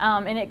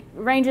 And it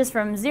ranges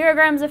from 0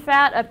 grams of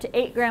fat up to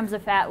 8 grams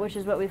of fat, which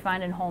is what we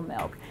find in whole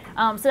milk.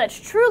 So that's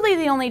truly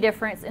the only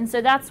difference, and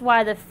so that's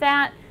why the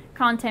fat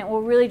content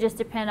will really just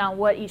depend on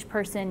what each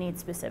person needs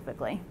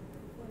specifically.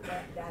 What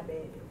about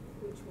diabetes?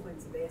 Which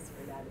one's best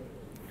for diabetes?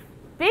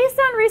 Based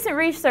on recent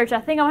research, I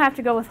think I'll have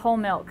to go with whole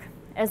milk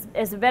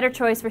as a better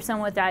choice for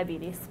someone with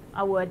diabetes.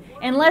 I would,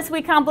 unless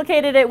we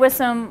complicated it with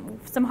some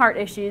heart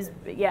issues.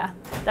 But yeah,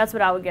 that's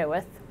what I would go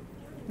with.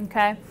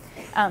 Okay.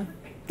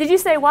 Did you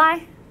say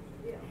why?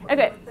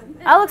 Okay,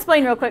 I'll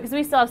explain real quick because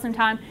we still have some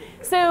time.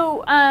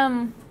 So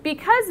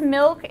because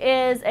milk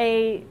is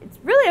it's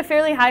really a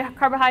fairly high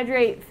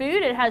carbohydrate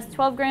food. It has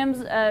 12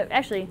 grams,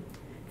 actually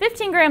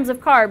 15 grams of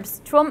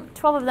carbs.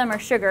 12 of them are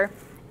sugar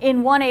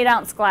in 1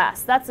 8-ounce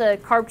glass. That's a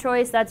carb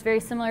choice. That's very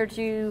similar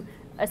to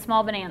a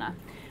small banana.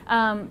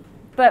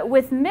 But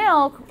with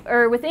milk,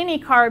 or with any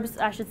carbs,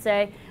 I should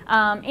say,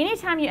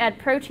 anytime you add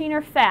protein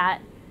or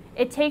fat,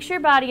 it takes your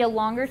body a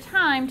longer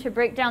time to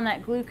break down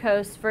that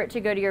glucose for it to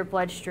go to your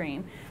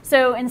bloodstream.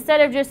 So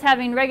instead of just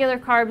having regular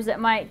carbs that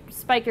might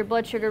spike your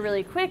blood sugar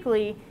really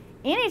quickly,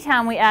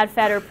 anytime we add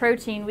fat or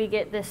protein, we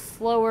get this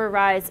slower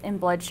rise in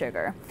blood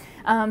sugar.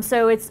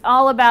 So it's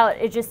all about,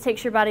 it just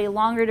takes your body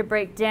longer to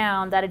break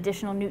down that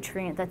additional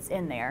nutrient that's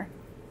in there.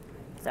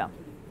 So,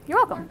 you're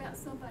welcome. What about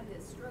somebody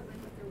that's struggling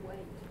with their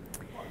weight?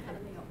 What kind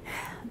of milk?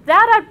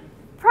 That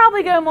I'd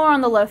probably go more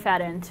on the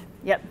low-fat end.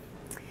 Yep.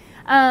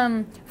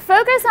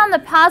 Focus on the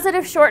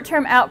positive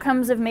short-term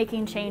outcomes of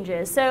making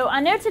changes. So I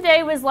know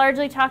today was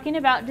largely talking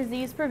about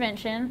disease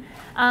prevention,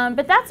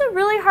 but that's a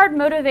really hard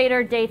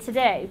motivator day to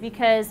day,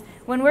 because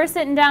when we're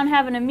sitting down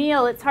having a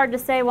meal, it's hard to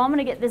say, well, I'm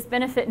going to get this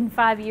benefit in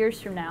 5 years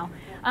from now.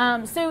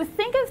 So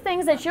think of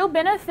things that you'll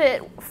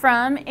benefit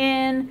from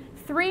in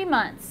 3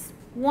 months,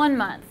 1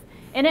 month.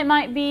 And it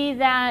might be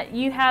that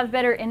you have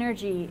better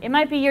energy. It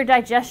might be your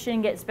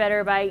digestion gets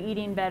better by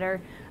eating better.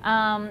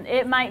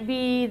 It might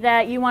be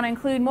that you want to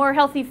include more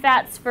healthy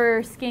fats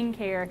for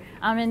skincare,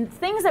 and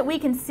things that we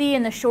can see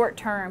in the short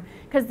term.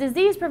 Because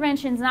disease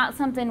prevention is not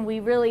something we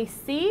really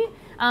see,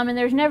 and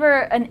there's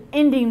never an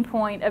ending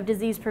point of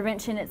disease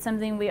prevention. It's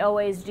something we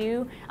always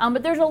do.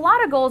 But there's a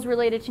lot of goals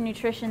related to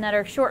nutrition that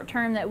are short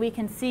term that we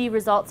can see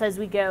results as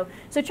we go.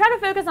 So try to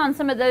focus on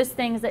some of those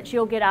things that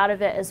you'll get out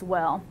of it as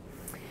well.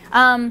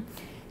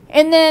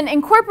 And then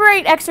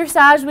incorporate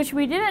exercise, which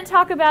we didn't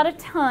talk about a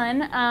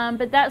ton,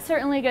 but that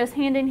certainly goes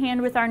hand in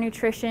hand with our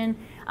nutrition.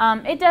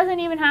 It doesn't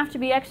even have to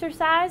be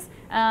exercise.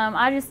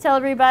 I just tell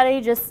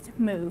everybody, just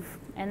move.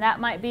 And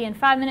that might be in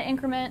 5-minute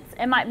increments.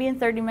 It might be in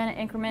 30-minute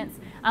increments.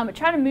 But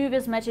try to move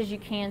as much as you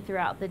can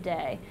throughout the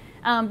day.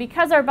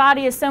 Because our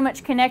body is so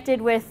much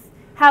connected with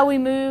how we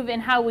move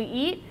and how we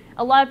eat,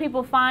 a lot of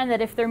people find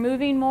that if they're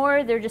moving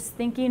more, they're just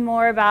thinking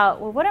more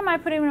about, well, what am I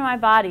putting in my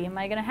body? Am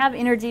I going to have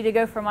energy to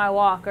go for my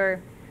walk?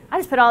 Or I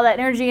just put all that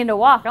energy into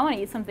walk. I want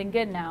to eat something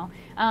good now.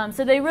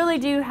 So they really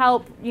do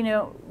help,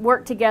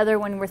 work together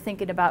when we're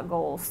thinking about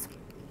goals.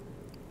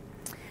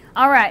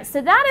 All right,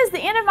 so that is the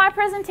end of my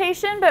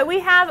presentation, but we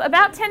have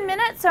about 10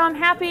 minutes, so I'm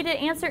happy to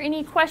answer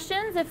any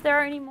questions if there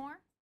are any more.